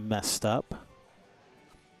 is messed up.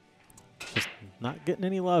 Just not getting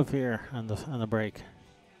any love here on the break.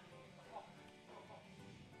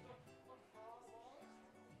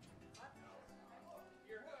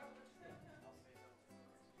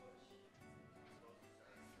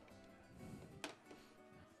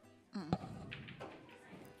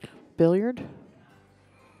 Billiard?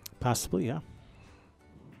 Possibly, yeah.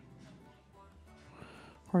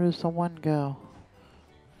 Where does the one go?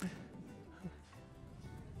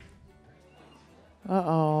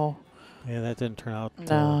 Uh-oh. Yeah, that didn't turn out.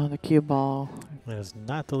 No, the cue ball. That is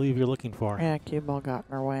not the leave you're looking for. Yeah, cue ball got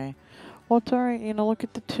in her way. Well, it's all right. You know, look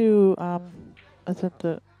at the two. Is it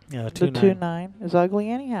the... Yeah, the 2-9 is ugly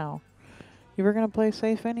anyhow. You were going to play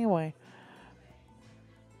safe anyway.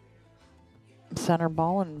 Center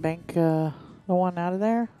ball and bank the one out of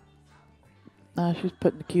there. She's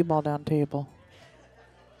putting the cue ball down table.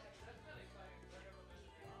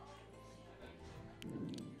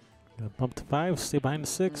 Bump to 5, stay behind the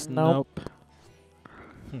 6. Nope.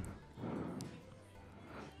 Nope.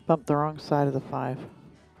 Bumped the wrong side of the 5.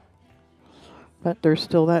 But there's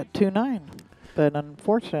still that 2-9. But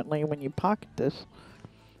unfortunately, when you pocket this,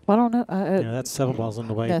 well, I don't know. Yeah, that's 7 balls in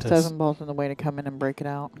the way. Yeah, 7 balls in the way to come in and break it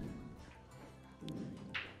out.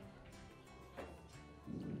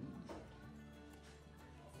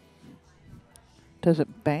 Does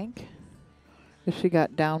it bank? If she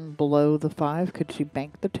got down below the 5, could she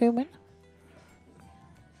bank the 2 in?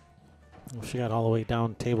 If she got all the way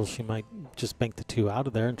down table, she might just bank the 2 out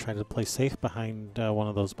of there and try to play safe behind one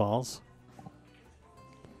of those balls.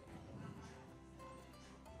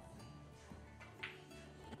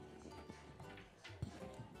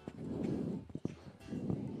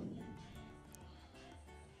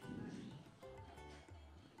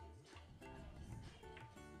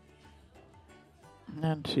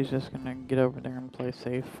 And she's just going to get over there and play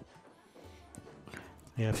safe.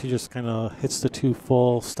 Yeah, if she just kind of hits the 2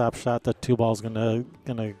 full stop shot, the 2 ball's gonna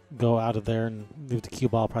go out of there and leave the cue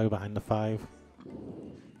ball probably behind the 5.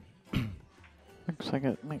 Looks like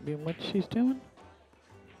it might be what she's doing.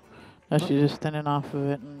 No, she's just thinning off of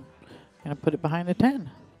it and gonna put it behind the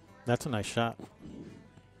 10. That's a nice shot.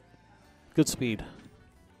 Good speed.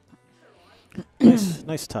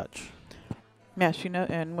 Nice touch. Yeah,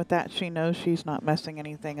 and with that, she knows she's not messing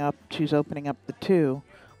anything up. She's opening up the 2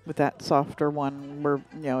 with that softer one where,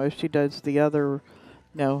 if she does the other,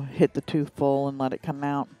 hit the 2 full and let it come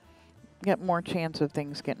out, get more chance of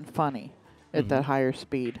things getting funny at that higher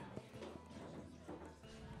speed.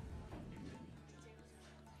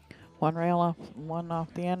 One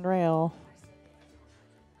off the end rail.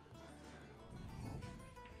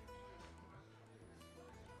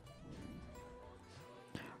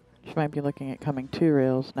 She might be looking at coming 2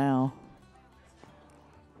 rails now.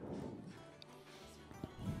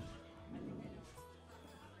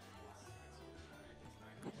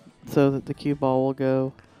 So that the cue ball will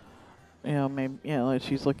go, maybe, like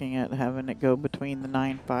she's looking at having it go between the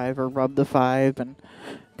 9-5 or rub the 5 and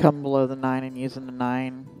come below the 9 and using the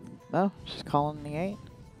 9. Oh, she's calling the 8.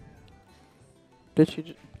 Did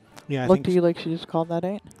she look to you like she just called that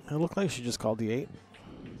 8? It looked like she just called the 8.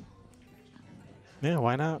 Yeah,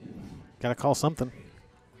 why not? Gotta call something.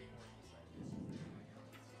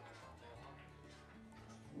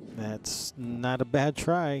 That's not a bad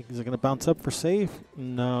try. Is it going to bounce up for safe?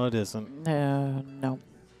 No, it isn't. No.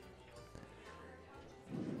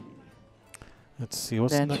 Let's see.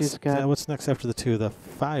 What's Then next? What's next after the 2? The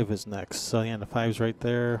 5 is next. So, yeah, the 5's right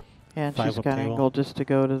there. And she's got angle just to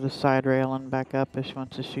go to the side rail and back up if she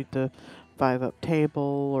wants to shoot the 5 up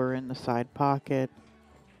table or in the side pocket.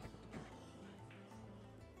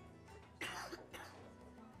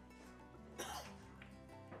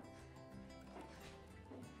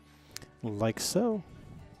 Like so.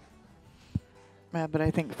 Yeah, but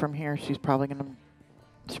I think from here she's probably going to,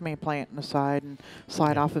 she may play it in the side and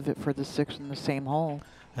slide off of it for the 6 in the same hole.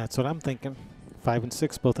 That's what I'm thinking. 5 and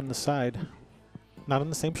 6 both in the side. Not on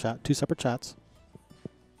the same shot, 2 separate shots.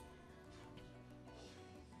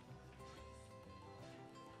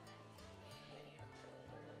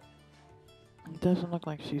 It doesn't look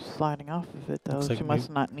like she's sliding off of it, though. Looks like she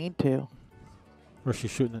must not need to. Or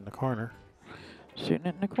she's shooting it in the corner. Shooting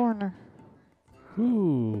it in the corner.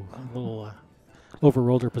 Ooh, a little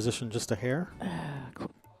overrolled her position just a hair.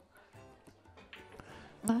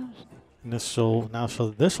 And this she'll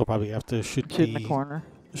probably have to shoot in the corner.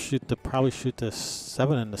 Probably shoot the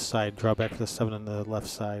 7 in the side, draw back for the 7 on the left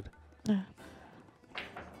side.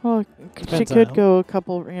 Well, she Depends could on- go a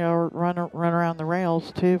couple, you know, run around the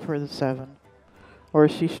rails too for the 7. Or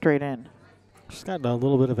is she straight in? She's got a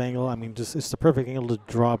little bit of angle. I mean, just it's the perfect angle to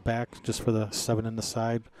draw back just for the 7 in the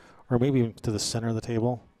side, or maybe even to the center of the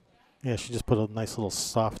table. Yeah, she just put a nice little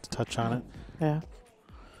soft touch on it. Yeah.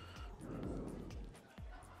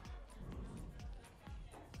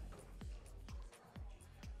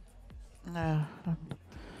 No.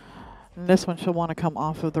 And this one she'll want to come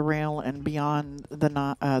off of the rail and beyond the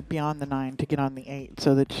 9 to get on the 8,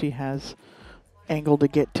 so that she has angle to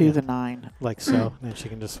get to the 9. Like so. And then she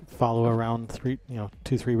can just follow around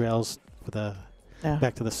 2-3 rails for the Yeah.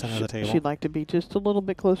 back to the center of the table. She'd like to be just a little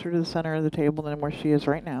bit closer to the center of the table than where she is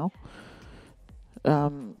right now.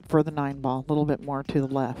 For the 9 ball, a little bit more to the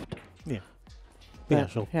left. Yeah.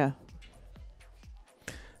 But,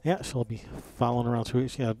 Yeah, she'll be following around through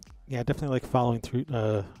it. Yeah, definitely like following through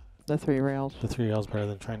the 3 rails. the 3 rails better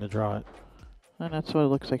than trying to draw it. And that's what it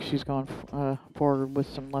looks like. She's going forward with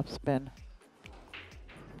some left spin.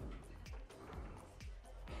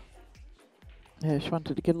 Yeah, she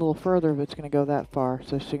wanted to get a little further, but it's going to go that far,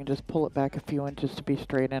 so she can just pull it back a few inches to be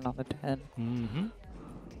straight in on the 10. Mm-hmm.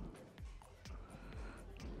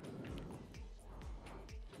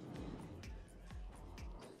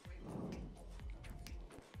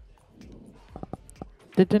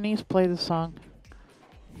 Did Denise play the song?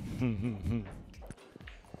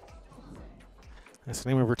 That's the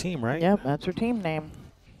name of her team, right? Yep, that's her team name.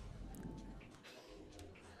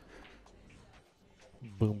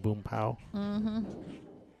 Boom, boom, pow. Mm-hmm.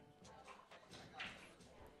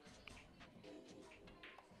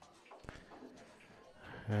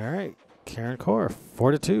 All right, Karen Corr,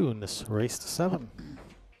 4-2 in this race to 7.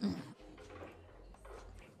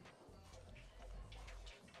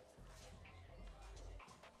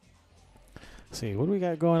 Let's see, what do we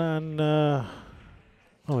got going on?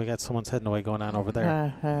 Oh, we got someone's heading away going on over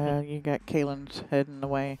there. You got Kaylin's heading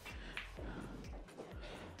away.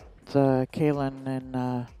 It's Kaylin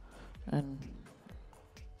and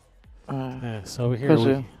Yeah, so over here,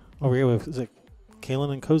 Kozu. we have, is it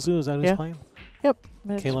Kaylin and Kozu? Is that who's Yeah. playing? Yep.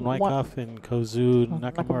 It's Kaylin one- Wyckoff and Kozu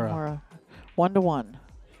Nakamura. 1-1.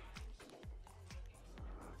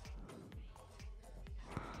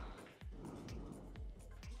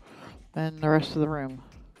 And the rest of the room.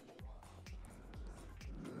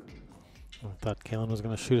 I thought Kaylin was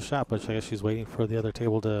going to shoot a shot, but I guess she's waiting for the other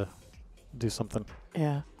table to do something.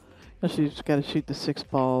 Yeah. But she's got to shoot the 6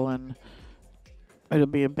 ball, and it'll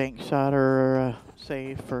be a bank shot or a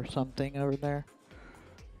safe or something over there.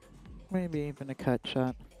 Maybe even a cut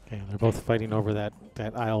shot. Okay, they're both fighting over that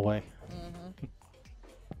aisleway.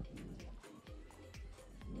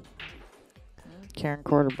 Karen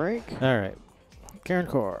quarter break. All right, Karen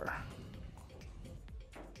Corr.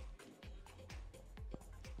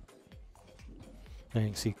 There you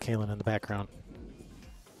can see Kaylin in the background.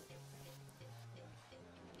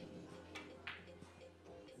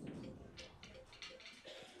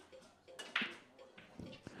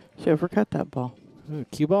 She overcut that ball. Ooh,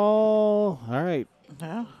 cue ball. All right.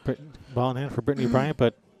 Yeah. Ball in hand for Brittany Bryant,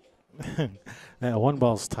 but that one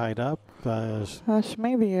ball's tied up. She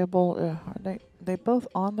may be able. Are they both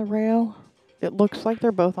on the rail? It looks like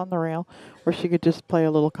they're both on the rail, or she could just play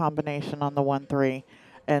a little combination on the 1-3,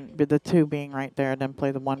 and with the 2 being right there, then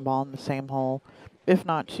play the 1 ball in the same hole. If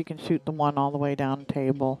not, she can shoot the 1 all the way down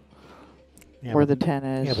table, where the 10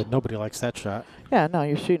 is. Yeah, but nobody likes that shot. Yeah, no,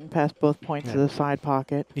 you're shooting past both points of the side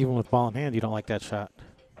pocket. Even with ball in hand, you don't like that shot.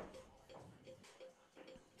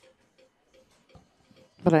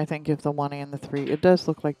 But I think if the 1 and the 3, it does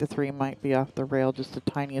look like the 3 might be off the rail just the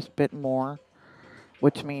tiniest bit more,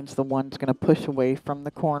 which means the 1's going to push away from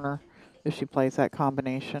the corner if she plays that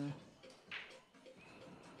combination.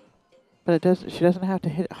 But she doesn't have to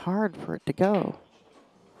hit it hard for it to go.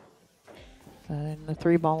 And the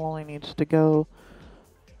 3 ball only needs to go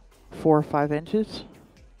 4 or 5 inches,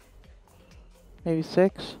 maybe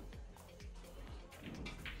 6.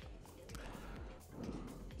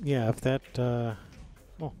 Yeah, if that.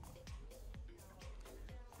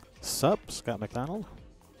 Sup, Scott McDonald.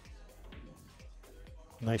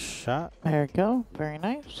 Nice shot. There we go. Very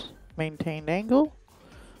nice. Maintained angle.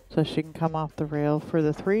 So she can come off the rail for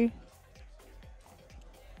the 3.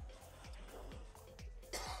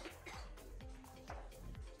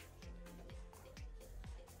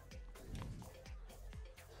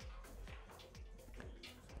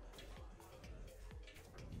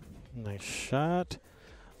 Nice shot.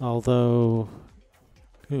 Although,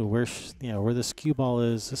 where this cue ball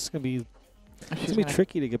is, this is gonna be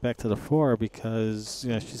tricky to get back to the 4 because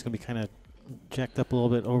she's gonna be kind of jacked up a little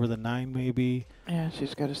bit over the 9 maybe. Yeah,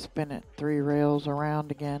 she's got to spin it 3 rails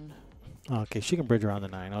around again. Okay, she can bridge around the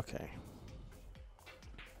 9. Okay.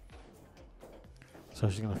 So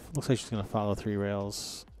she's gonna. Looks like she's gonna follow 3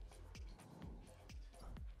 rails.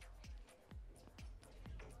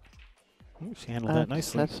 Ooh, she handled that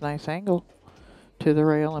nicely. That's a nice angle to the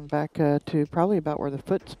rail and back to probably about where the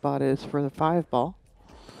foot spot is for the 5 ball.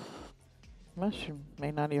 She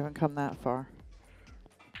may not even come that far.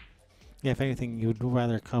 Yeah, if anything, you'd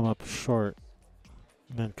rather come up short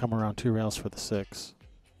and then come around 2 rails for the 6.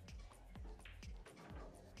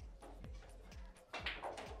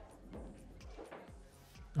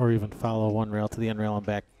 Or even follow 1 rail to the end rail and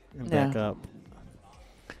back up.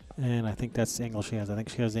 And I think that's the angle she has. I think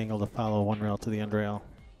she has the angle to follow 1 rail to the end rail.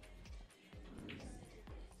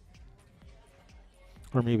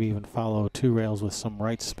 Or maybe even follow 2 rails with some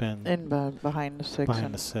right spin. And behind the 6.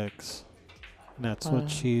 Behind the 6. And that's what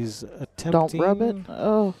she's attempting. Don't rub it.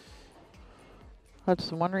 Oh. That's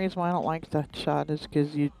the one reason why I don't like that shot is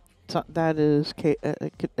because that is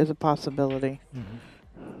a possibility. Mm-hmm.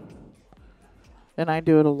 And I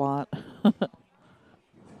do it a lot.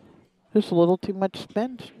 Just a little too much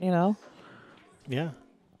spin, you know. Yeah,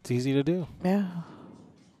 it's easy to do. Yeah.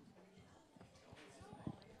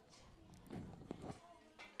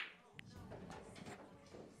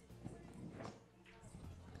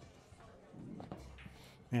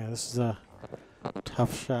 Yeah, this is a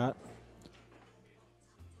tough shot.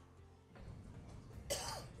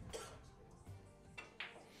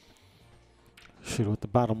 Shoot with the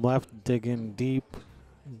bottom left, dig in deep,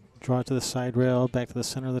 draw it to the side rail, back to the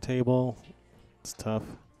center of the table. It's tough.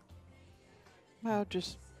 Well,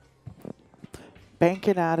 just bank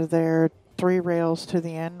it out of there, 3 rails to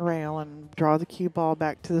the end rail, and draw the cue ball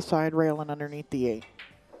back to the side rail and underneath the 8.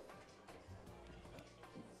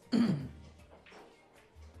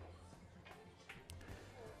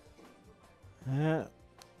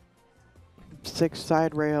 6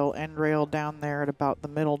 side rail, end rail down there at about the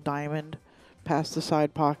middle diamond, past the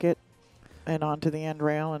side pocket, and onto the end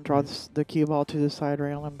rail, and draw the cue ball to the side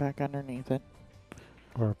rail and back underneath it.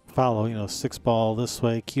 Or follow, 6 ball this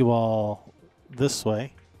way, cue ball this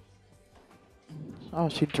way. Oh,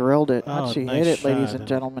 she drilled it. Oh, She nice hit it, shot. ladies and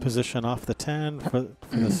gentlemen. Position off the 10 for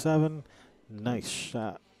the 7. Nice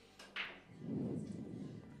shot.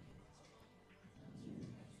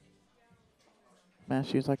 Man,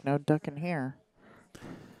 she was like, no ducking here.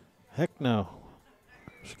 Heck no.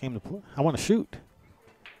 She came to play. I want to shoot.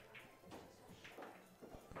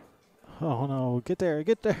 Oh, no. Get there.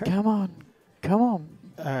 Get there. Come on. Come on.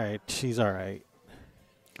 All right. She's all right.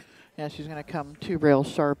 Yeah, she's going to come 2 rails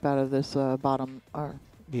sharp out of this bottom,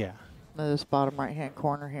 Yeah. this bottom right-hand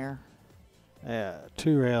corner here. Yeah.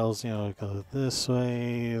 2 rails, go this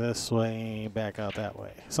way, back out that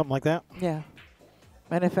way. Something like that. Yeah.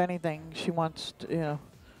 And if anything, she wants to,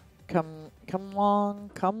 come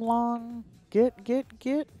along, get.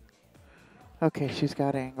 Okay, she's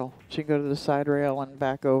got angle. She can go to the side rail and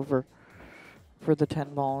back over for the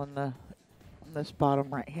 10 ball in this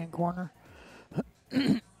bottom right-hand corner.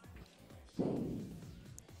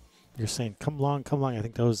 You're saying, come along. I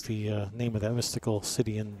think that was the name of that mystical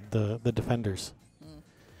city in the Defenders.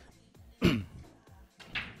 Mm.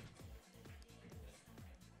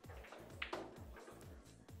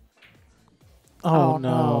 Oh,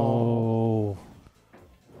 no.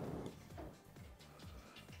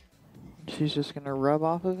 She's just going to rub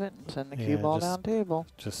off of it and send the cue ball down table.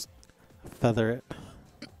 Just feather it.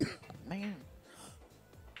 Man.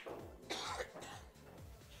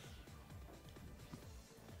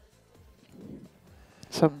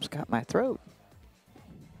 Something's got my throat.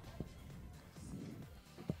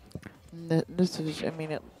 This is,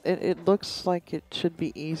 it looks like it should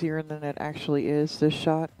be easier than it actually is, this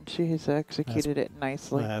shot. She has executed it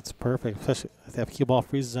nicely. That's perfect. Especially if that cue ball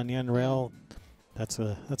freezes on the end rail, that's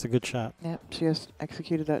a good shot. Yep, she has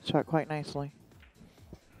executed that shot quite nicely.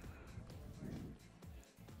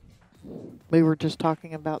 We were just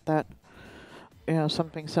talking about that,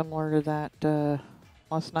 something similar to that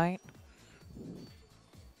last night.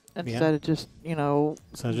 Instead of just, so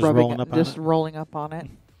just rolling up on it.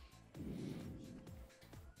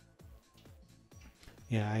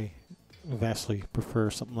 Yeah, I vastly prefer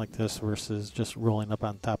something like this versus just rolling up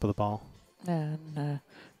on top of the ball. And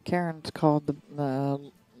Karen's called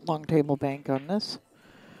the long table bank on this.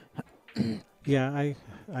 Yeah,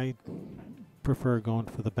 I prefer going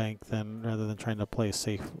for the bank rather than trying to play a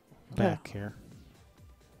safe back here.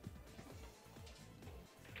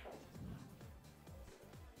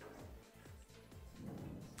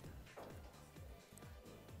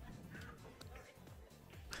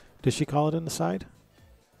 Did she call it in the side?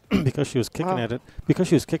 Because she was kicking at it. Because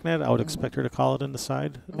she was kicking at it, I would expect her to call it in the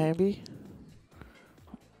side. Maybe.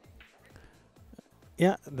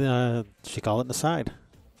 Yeah, she called it in the side.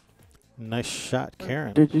 Nice shot,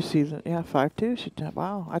 Karen. Did you see the 5-2? She did.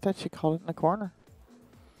 Wow, I thought she called it in the corner.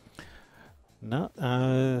 No,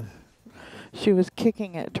 She was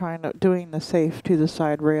kicking it, doing the safe to the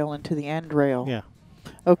side rail and to the end rail. yeah.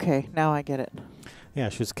 Okay, now I get it. Yeah,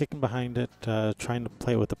 she was kicking behind it, trying to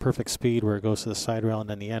play with the perfect speed where it goes to the side rail and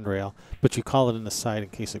then the end rail. But you call it in the side in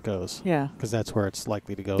case it goes. Yeah. Because that's where it's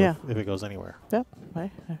likely to go if it goes anywhere. Yep.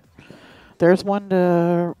 There's one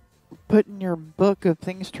to put in your book of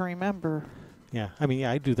things to remember. Yeah, I mean,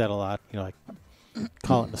 I do that a lot. You know, I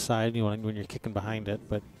call it in the side, when you're kicking behind it,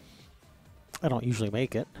 but I don't usually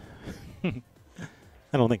make it. I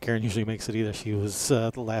don't think Karen usually makes it either. She was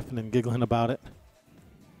laughing and giggling about it.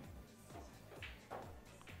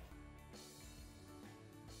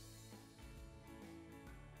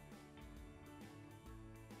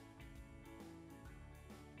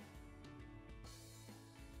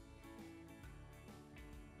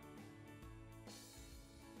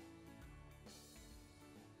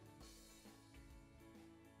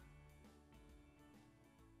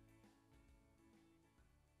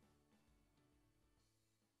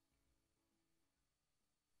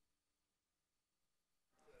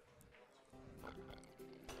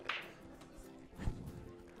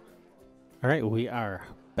 All right, we are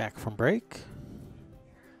back from break.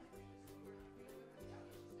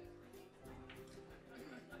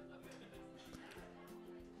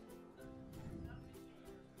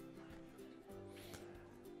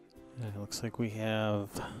 It looks like we have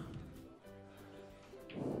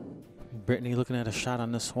Brittany looking at a shot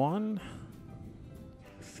on this one.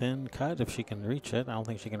 Thin cut if she can reach it. I don't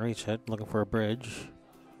think she can reach it. Looking for a bridge.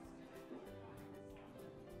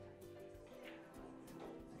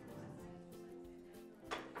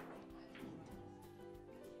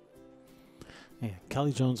 Yeah,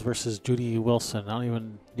 Kelly Jones versus Judy Wilson. I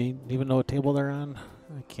don't even know what table they're on.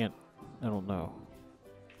 I don't know.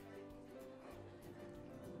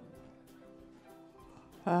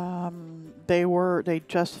 They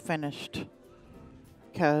just finished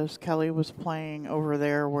because Kelly was playing over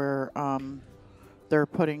there where they're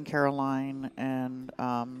putting Caroline and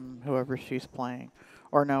whoever she's playing,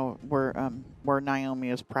 or no, where Naomi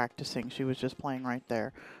is practicing. She was just playing right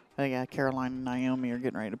there. Yeah, Caroline and Naomi are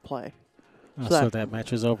getting ready to play. So that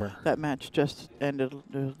match is over. That match just ended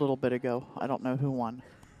a little bit ago. I don't know who won.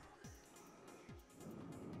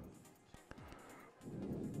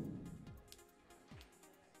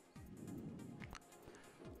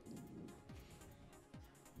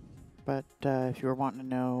 But if you were wanting to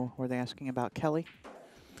know, were they asking about Kelly?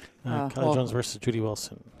 Kelly Jones versus Judy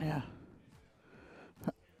Wilson. Yeah.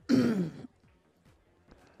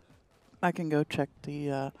 I can go check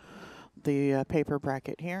the paper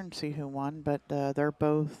bracket here and see who won, but they're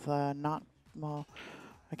both not, well,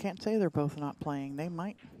 I can't say they're both not playing. They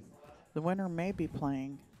might, the winner may be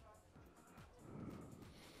playing.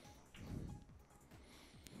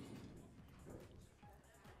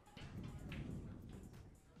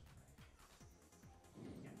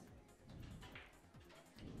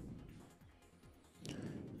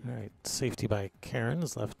 All right, safety by Karen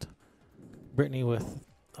has left Brittany with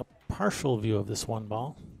a partial view of this one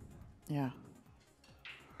ball. Yeah.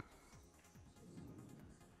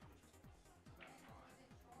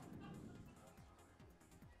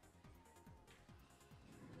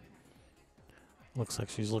 Looks like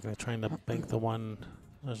she's looking at trying to bank the one.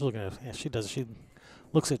 I was looking at. Yeah, she does. She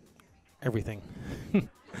looks at everything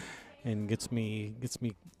and gets me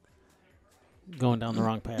going down the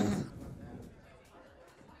wrong path.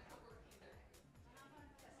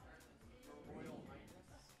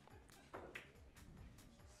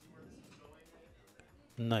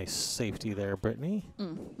 Nice safety there, Brittany.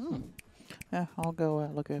 Mm-hmm. Yeah, I'll go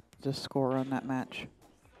look at the score on that match.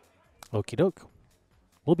 Okie doke.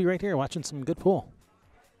 We'll be right here watching some good pool.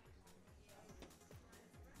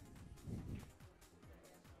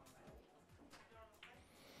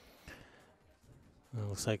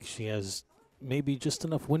 Looks like she has maybe just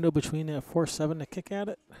enough window between that 4-7 to kick at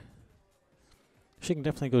it. She can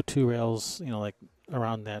definitely go 2 rails, like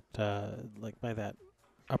around that, like by that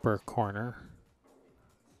upper corner.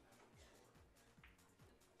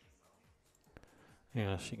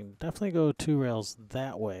 Yeah, she can definitely go 2 rails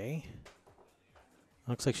that way.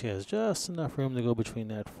 Looks like she has just enough room to go between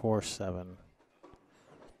that 4-7.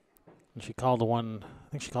 And she called the one, I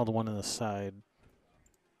think she called the one on the side.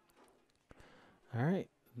 All right,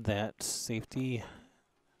 that safety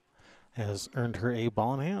has earned her a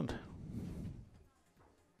ball in hand.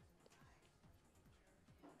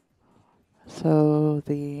 So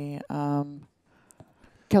the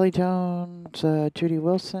Kelly Jones, Judy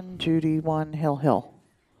Wilson, Judy won Hill.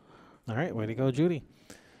 All right, way to go, Judy.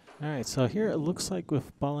 All right, so here it looks like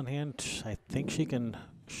with ball in hand, I think she can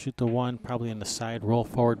shoot the 1 probably in the side, roll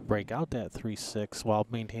forward, break out that 3-6 while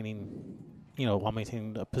maintaining, while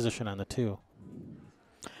maintaining the position on the 2.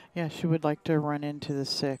 Yeah, she would like to run into the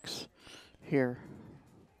 6 here.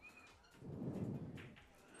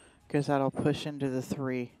 Because that'll push into the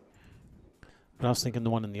 3. But I was thinking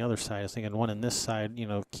the one on the other side. I was thinking one on this side,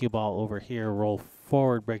 cue ball over here, roll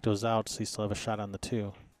forward, break those out, so you still have a shot on the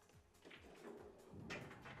 2.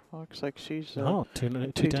 Looks like she's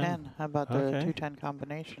 210. How about the 210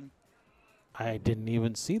 combination? I didn't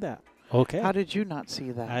even see that. Okay. How did you not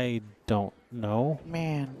see that? I don't know.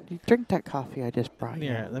 Man, you drink that coffee I just brought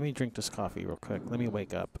you. Yeah, let me drink this coffee real quick. Let me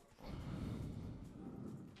wake up.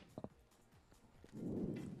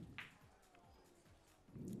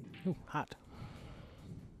 Ooh, hot.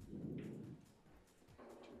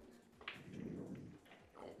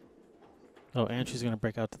 Oh, and she's going to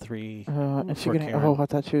break out the 3. And she gonna, I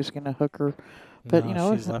thought she was going to hook her. But,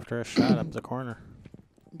 no, she's left her a shot up the corner.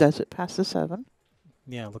 Does it pass the 7?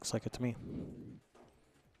 Yeah, it looks like it to me.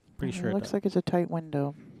 Pretty sure it looks like it's a tight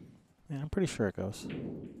window. Yeah, I'm pretty sure it goes.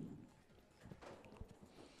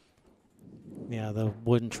 Yeah, the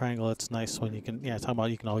wooden triangle, it's nice when you can, talking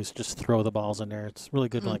about you can always just throw the balls in there. It's really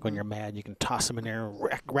good like when you're mad. You can toss them in there and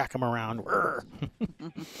rack them around.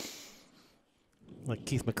 Like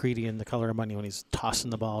Keith McCready in The Color of Money when he's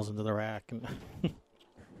tossing the balls into the rack. And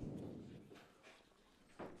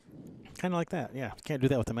kind of like that, yeah. Can't do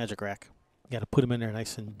that with the magic rack. You got to put them in there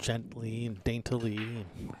nice and gently and daintily and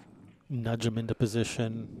nudge them into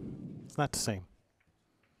position. It's not the same.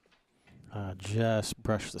 Just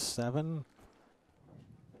brush the 7.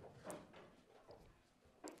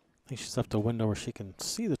 I think she's left a window where she can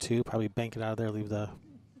see the 2. Probably bank it out of there.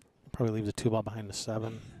 Probably leave the 2 ball behind the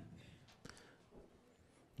 7.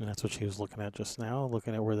 And that's what she was looking at just now.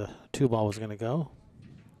 Looking at where the 2 ball was going to go.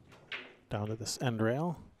 Down to this end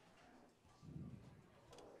rail.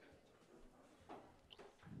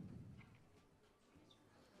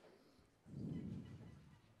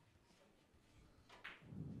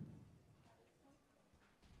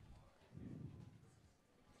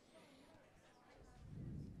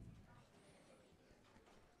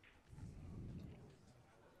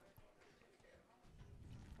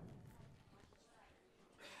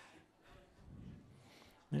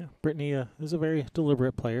 Yeah, Brittany is a very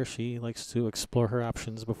deliberate player. She likes to explore her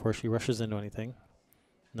options before she rushes into anything.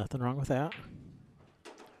 Nothing wrong with that.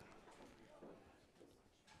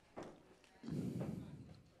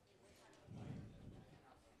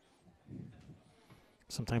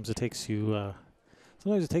 Sometimes it takes you a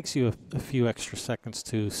few extra seconds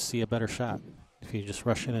to see a better shot. If you just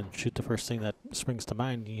rush in and shoot the first thing that springs to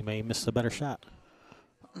mind, you may miss a better shot.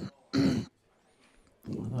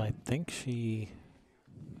 I think she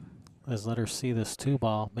has let her see this 2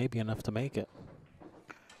 ball, maybe enough to make it.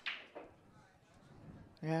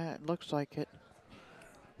 Yeah, it looks like it.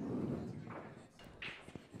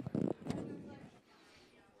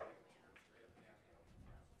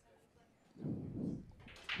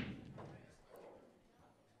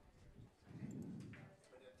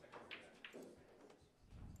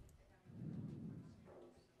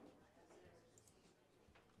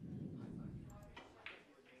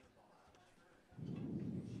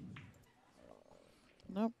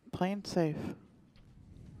 Nope, playing safe.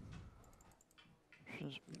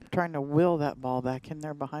 She's trying to will that ball back in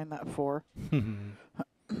there behind that 4.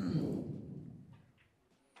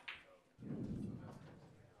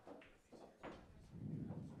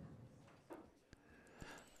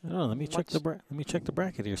 Oh, let me check the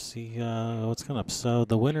bracket here. See what's coming up. So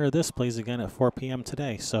the winner of this plays again at 4 p.m.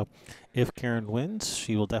 today. So if Karen wins,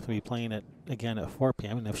 she will definitely be playing it again at 4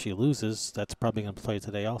 p.m. And if she loses, that's probably going to play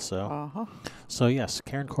today also. So yes,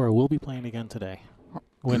 Karen Corr will be playing again today,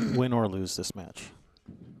 win or lose this match.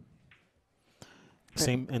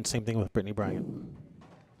 Same thing with Brittany Bryant.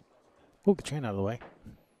 Oh, get your hand out of the way.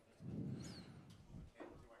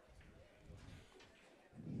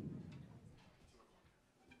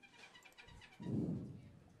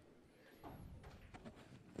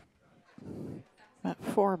 That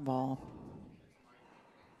 4 ball.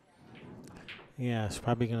 Yeah, it's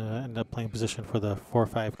probably going to end up playing position for the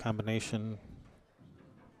 4-5 combination.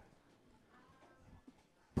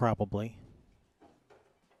 Probably.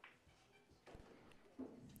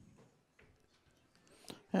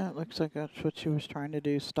 Yeah, it looks like that's what she was trying to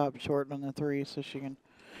do. Stop short on the 3 so she can.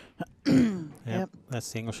 Yep,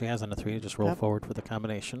 that's the angle she has on the 3. Just roll forward for the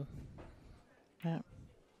combination. Yep.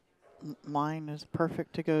 Mine is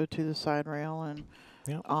perfect to go to the side rail and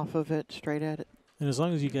off of it, straight at it. And as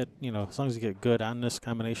long as you get, good on this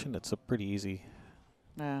combination, it's a pretty easy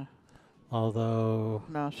Although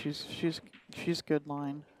No, she's good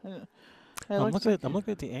line. It I'm looks looking like,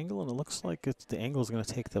 at the angle, and it looks like the angle is going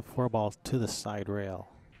to take the 4-ball to the side rail.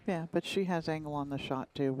 yeah, but she has angle on the shot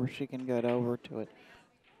too, where she can get over to it,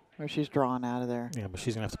 where she's drawn out of there. Yeah, but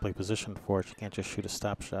she's going to have to play position for it. She can't just shoot a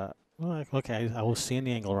stop shot. Well, okay, I was seeing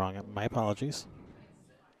the angle wrong. My apologies.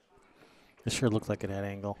 It sure looked like it had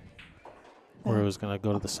angle, or it was going to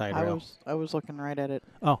go to the side rail. I was looking right at it.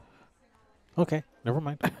 Oh, okay, never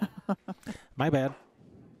mind. My bad.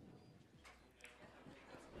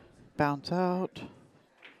 Bounce out.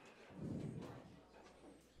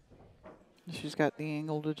 She's got the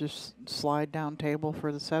angle to just slide down table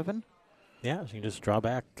for the 7. Yeah, she can just draw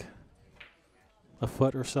back a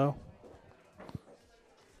foot or so.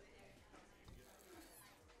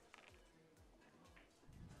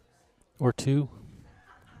 Or 2.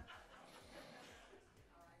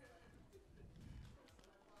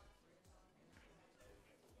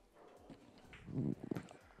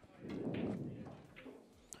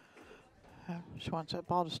 She wants that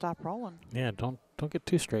ball to stop rolling. Yeah, don't get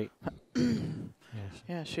too straight. Yes.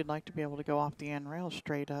 Yeah, she'd like to be able to go off the end rail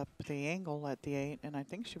straight up the angle at the 8, and I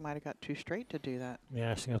think she might have got too straight to do that.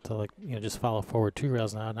 Yeah, she's going to have to just follow forward 2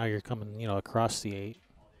 rails now. Now you're coming, across the 8.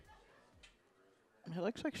 It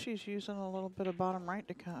looks like she's using a little bit of bottom right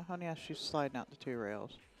to count. Oh, yeah, she's sliding out the 2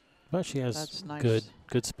 rails. But she has That's nice.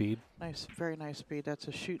 good speed. Nice, very nice speed. That's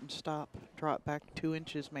a shoot and stop. Drop back 2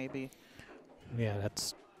 inches maybe. Yeah,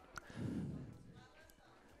 that's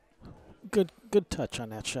good touch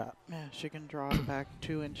on that shot. Yeah, she can draw it back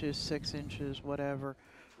 2 inches, 6 inches, whatever.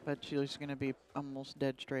 But she's going to be almost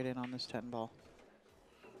dead straight in on this 10 ball.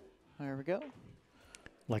 There we go.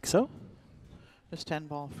 Like so. This 10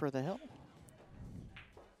 ball for the hill.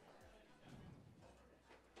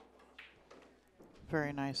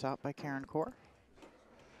 Very nice out by Karen Corr. All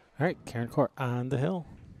right, Karen Corr on the hill.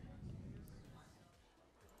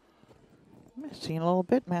 Seen a little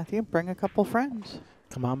bit, Matthew. Bring a couple friends.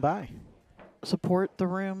 Come on by. Support the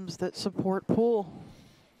rooms that support pool.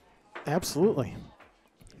 Absolutely.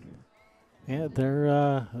 Yeah,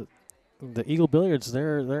 they're the Eagle Billiards.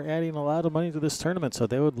 They're adding a lot of money to this tournament, so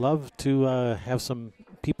they would love to have some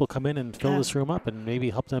people come in and fill this room up and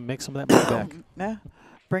maybe help them make some of that money back. Yeah,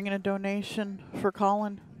 bringing a donation for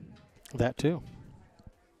Colin. That too.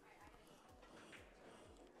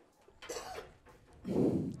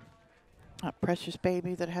 A precious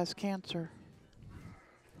baby that has cancer.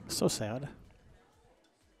 So sad.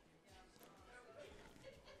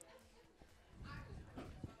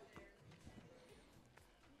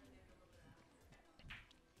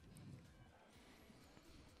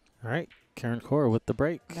 All right, Karen Corr with the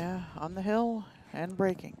break. Yeah, on the hill and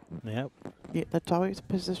breaking. Yep. Yeah, that's always a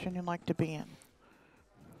position you like to be in.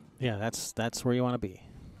 Yeah, that's where you want to be.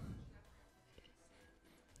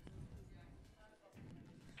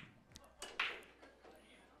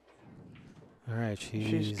 All right,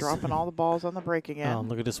 she's dropping all the balls on the break again. Oh,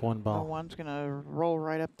 look at this one ball. The one's going to roll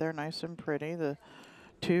right up there nice and pretty. The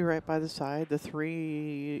 2 right by the side. The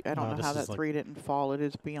 3, I don't know how that 3 didn't fall. It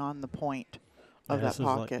is beyond the point of that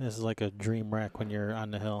pocket. This is like a dream wreck when you're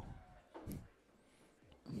on the hill.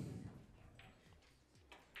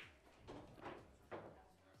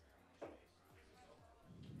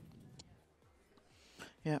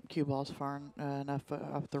 Yep, cue ball's far enough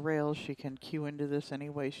off the rails. She can cue into this any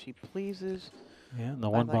way she pleases. Yeah, and the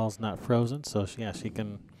one ball's not frozen, so she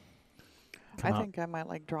can. I think I might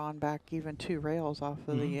like drawing back even 2 rails off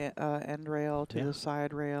of the end rail to the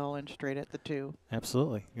side rail and straight at the 2.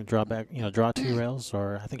 Absolutely, you can draw back. Draw 2 rails,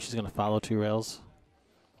 or I think she's going to follow 2 rails.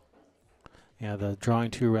 Yeah, the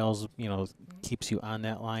drawing 2 rails, keeps you on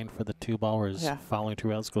that line for the 2 ball, whereas following 2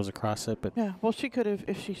 rails goes across it. But yeah, well, she could have,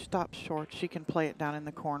 if she stops short, she can play it down in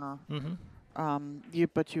the corner. Mm-hmm.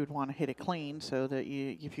 But you would want to hit it clean so that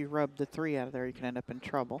if you rub the 3 out of there, you can end up in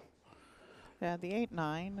trouble. Yeah, the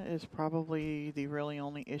 8-9 is probably the really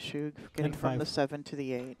only issue, getting from the 7 to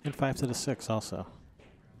the 8. And 5 to the 6 also.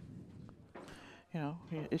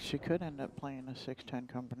 She could end up playing a 6-10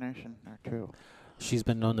 combination or 2. She's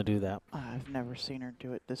been known to do that. I've never seen her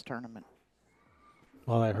do it this tournament.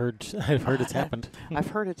 Well, I've heard it's happened.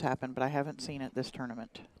 I've heard it's happened, but I haven't seen it this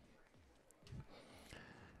tournament.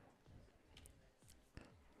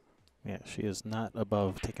 Yeah, she is not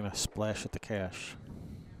above taking a splash at the cash.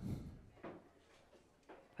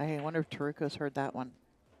 Hey, I wonder if Taruko's heard that one.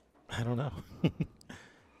 I don't know.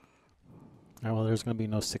 Well, there's going to be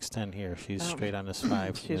no 6-10 here. She's straight on this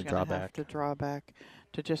 5. She's going to have to draw back.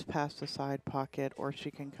 to just pass the side pocket, or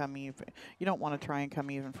she can come even. You don't want to try and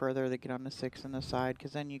come even further to get on the 6 in the side,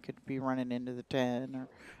 because then you could be running into the 10 or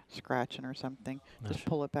scratching or something. No, Just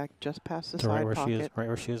pull it back just past the to right side where she is, pocket. right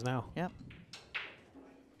where she is now. Yep.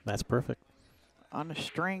 That's perfect. On a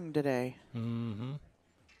string today. Mm-hmm.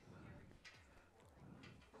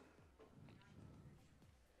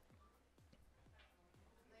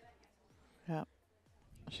 Yep.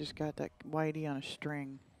 She's got that whitey on a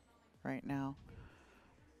string right now.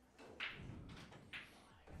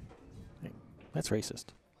 That's racist.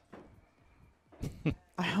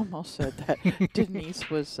 I almost said that. Denise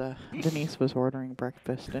was ordering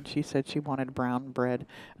breakfast, and she said she wanted brown bread,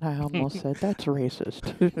 and I almost said that's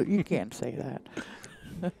racist. You can't say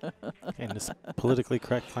that. In this politically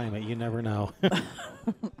correct climate, you never know.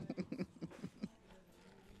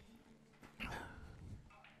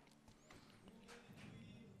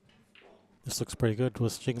 This looks pretty good.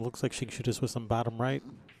 She looks like she can shoot this with some bottom right.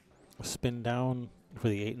 A spin down for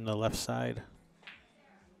the 8 in the left side.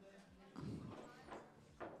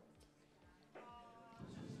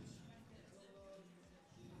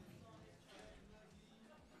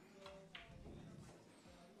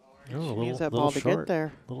 She needs that ball to get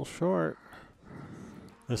there. A little short.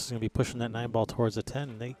 This is going to be pushing that 9 ball towards the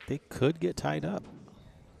 10. They could get tied up.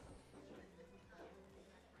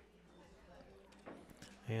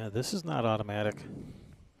 Yeah, this is not automatic.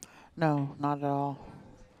 No, not at all.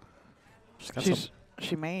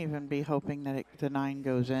 She may even be hoping that the 9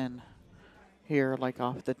 goes in here, like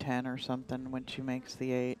off the 10 or something, when she makes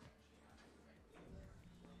the 8.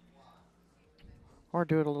 Or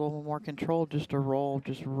do it a little more controlled, just roll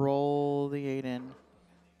the 8 in.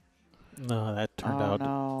 No, that turned out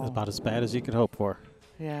about as bad as you could hope for.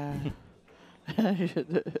 Yeah.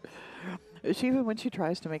 She, even when she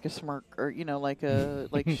tries to make a smirk, or like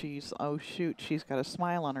she's she's got a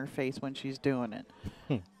smile on her face when she's doing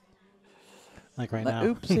it. Like right now.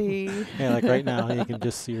 Oopsie. Yeah, like right now, you can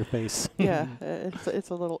just see your face. Yeah, it's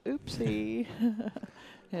a little oopsie.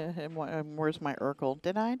 Yeah, and where's my Urkel?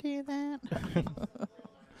 Did I do that?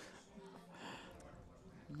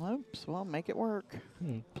 Oops. Well, make it work.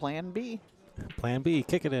 Plan B. Plan B.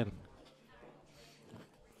 Kick it in.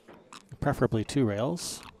 Preferably 2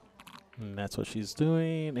 rails. And that's what she's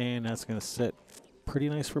doing. And that's going to sit pretty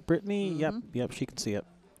nice for Brittany. Yep, she can see it.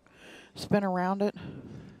 Spin around it.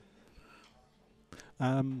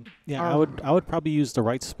 Yeah, I would probably use the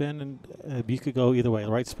right spin, and you could go either way,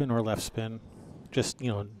 right spin or left spin. Just,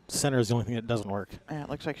 center is the only thing that doesn't work. Yeah, it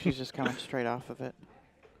looks like she's just coming straight off of it.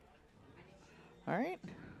 All right.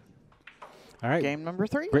 All right. Game number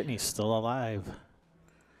 3. Brittany's still alive.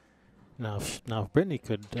 Now, if Brittany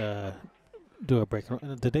could do a break.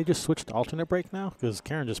 Did they just switch to alternate break now? Because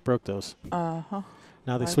Karen just broke those. Uh-huh.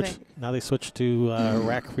 Now they switch to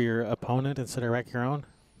rack for your opponent instead of rack your own?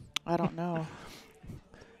 I don't know.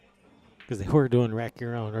 Because they were doing rack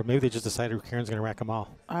your own. Or maybe they just decided Karen's going to rack them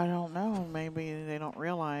all. I don't know. Maybe they don't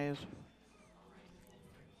realize.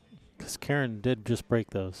 Because Karen did just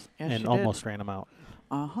break those. Yes, and almost ran them out.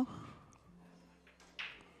 Uh-huh.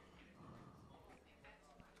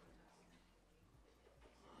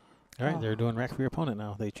 All right, they're doing rack for your opponent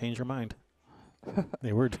now. They changed their mind.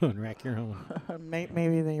 They were doing rack your own.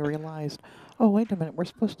 Maybe they realized, oh, wait a minute, we're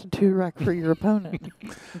supposed to do rack for your opponent.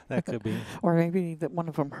 That could be. Or maybe that one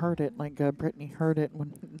of them heard it, like Brittany heard it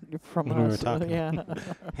from us. We were talking. Yeah.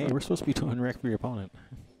 Hey, we're supposed to be doing rack for your opponent.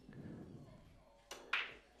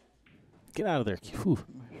 Get out of there. Whew.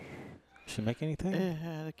 Did she make anything?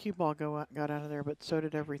 The cue ball got out of there, but so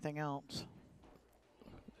did everything else.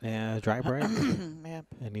 Yeah, dry break. Yep.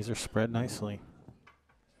 And these are spread nicely.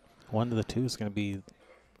 1 to the 2 is going to be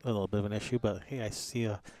a little bit of an issue, but hey, I see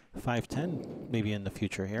a 5-10 maybe in the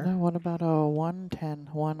future here. No, what about a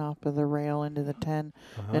 1-10? 1 off of the rail into the 10,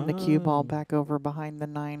 and the cue ball back over behind the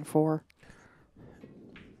 9-4.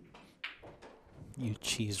 You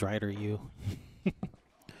cheese rider, you.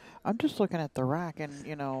 I'm just looking at the rack, and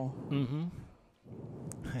Mm-hmm.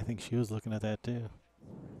 I think she was looking at that too.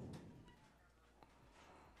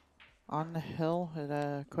 On the hill,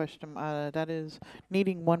 question that is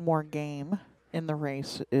needing 1 more game in the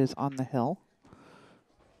race is on the hill.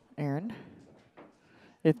 Aaron,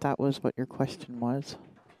 if that was what your question was.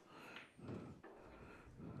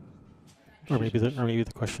 Or maybe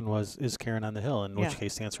the question was, is Karen on the hill? In which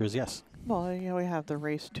case the answer is yes. Well, we have the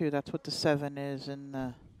race too. That's what the 7 is in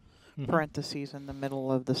the parentheses in the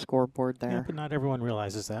middle of the scoreboard there. Yeah, but not everyone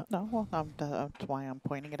realizes that. No, well, that's why I'm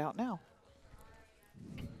pointing it out now.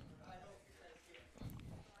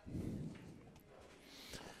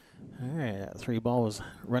 All right, that 3 ball was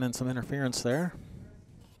running some interference there.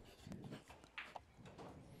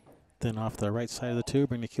 Then off the right side of the two,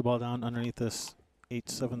 bring the cue ball down underneath this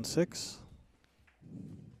 8-7-6.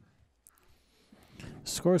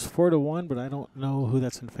 Score's 4-1, but I don't know who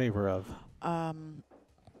that's in favor of.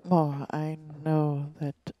 Well, I know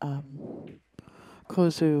that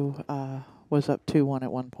Kozu was up 2-1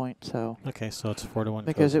 at one point, so. Okay, so it's 4-1.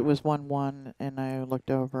 Because Kozu. it was 1-1, and I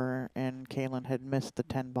looked over, and Kaylin had missed the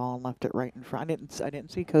 10 ball and left it right in front. I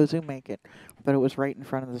didn't see Kozu make it, but it was right in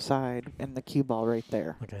front of the side, and the cue ball right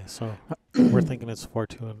there. Okay, so we're thinking it's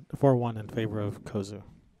 4-1 in favor of Kozu.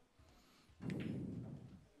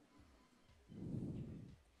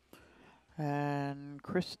 And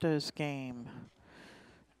Krista's game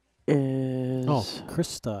is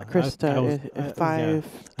Krista. Krista is 5.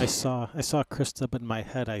 Yeah, I saw Krista, but in my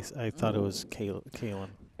head I thought it was Kaylin.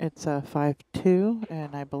 It's a 5-2,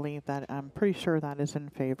 and I believe that I'm pretty sure that is in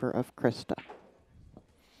favor of Krista.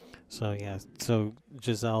 So yeah, so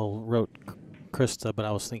Giselle wrote Krista, but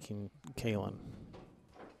I was thinking Kaylin.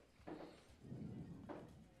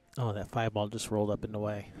 Oh, that 5 ball just rolled up in the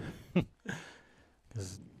way.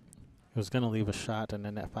 Because it was going to leave a shot, and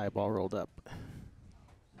then that 5 ball rolled up.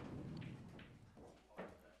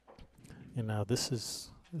 And now this is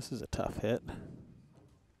a tough hit.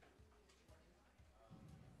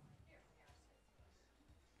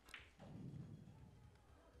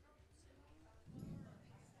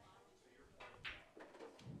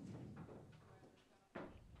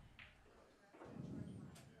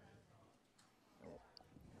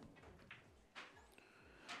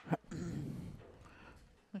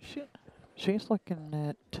 She's looking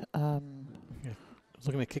at. Yeah, I was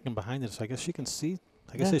looking at kicking behind it, so I guess she can see.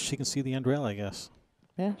 I guess she can see the end rail, I guess.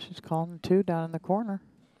 Yeah, she's calling 2 down in the corner.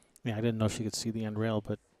 Yeah, I didn't know she could see the end rail,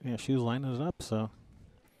 but yeah, she was lining it up, so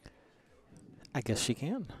I guess she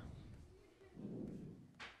can.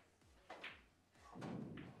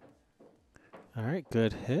 All right,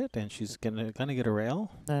 good hit, and she's gonna get a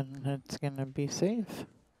rail. Then it's gonna be safe.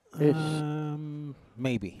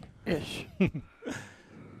 Maybe. Ish.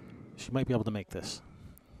 She might be able to make this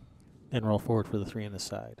and roll forward for the 3 on the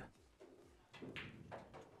side.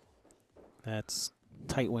 That's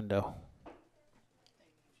tight window.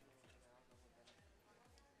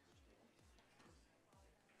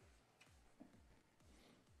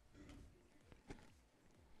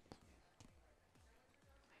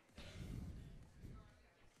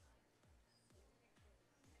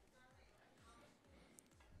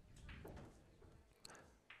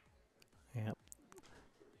 Yep.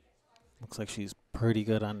 Looks like she's pretty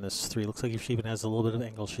good on this 3. Looks like if she even has a little bit of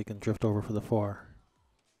angle, she can drift over for the 4.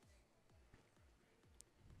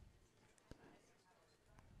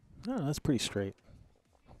 Oh, that's pretty straight.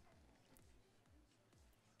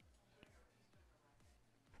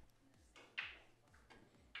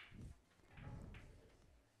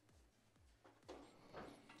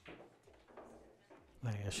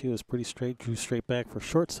 Yeah, she was pretty straight, drew straight back for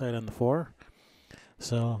short side on the 4.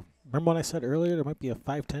 So, remember what I said earlier? There might be a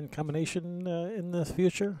 5-10 combination in the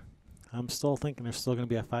future? I'm still thinking there's still going to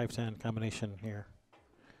be a 5-10 combination here.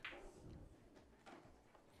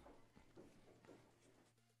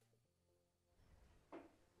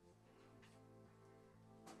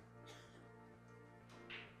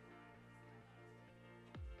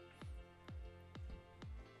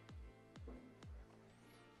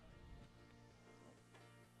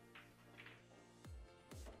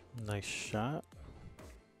 Nice shot.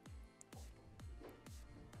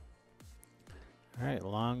 All right,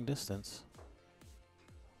 long distance.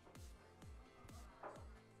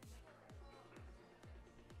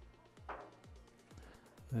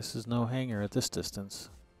 This is no hanger at this distance.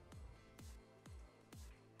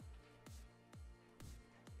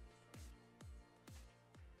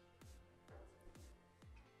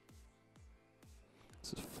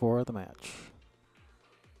 This is 4 of the match.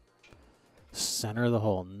 Center of the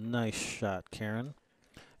hole. Nice shot, Karen.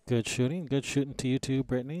 Good shooting. Good shooting to you too,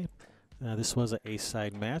 Brittany. This was an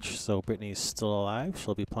ace-side match, so Brittany's still alive.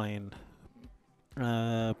 She'll be playing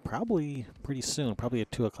probably pretty soon. Probably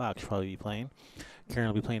at 2 o'clock she'll probably be playing. Karen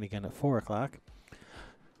will be playing again at 4 o'clock.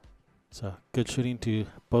 So good shooting to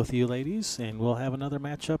both of you ladies, and we'll have another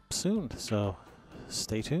matchup soon. So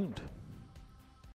stay tuned.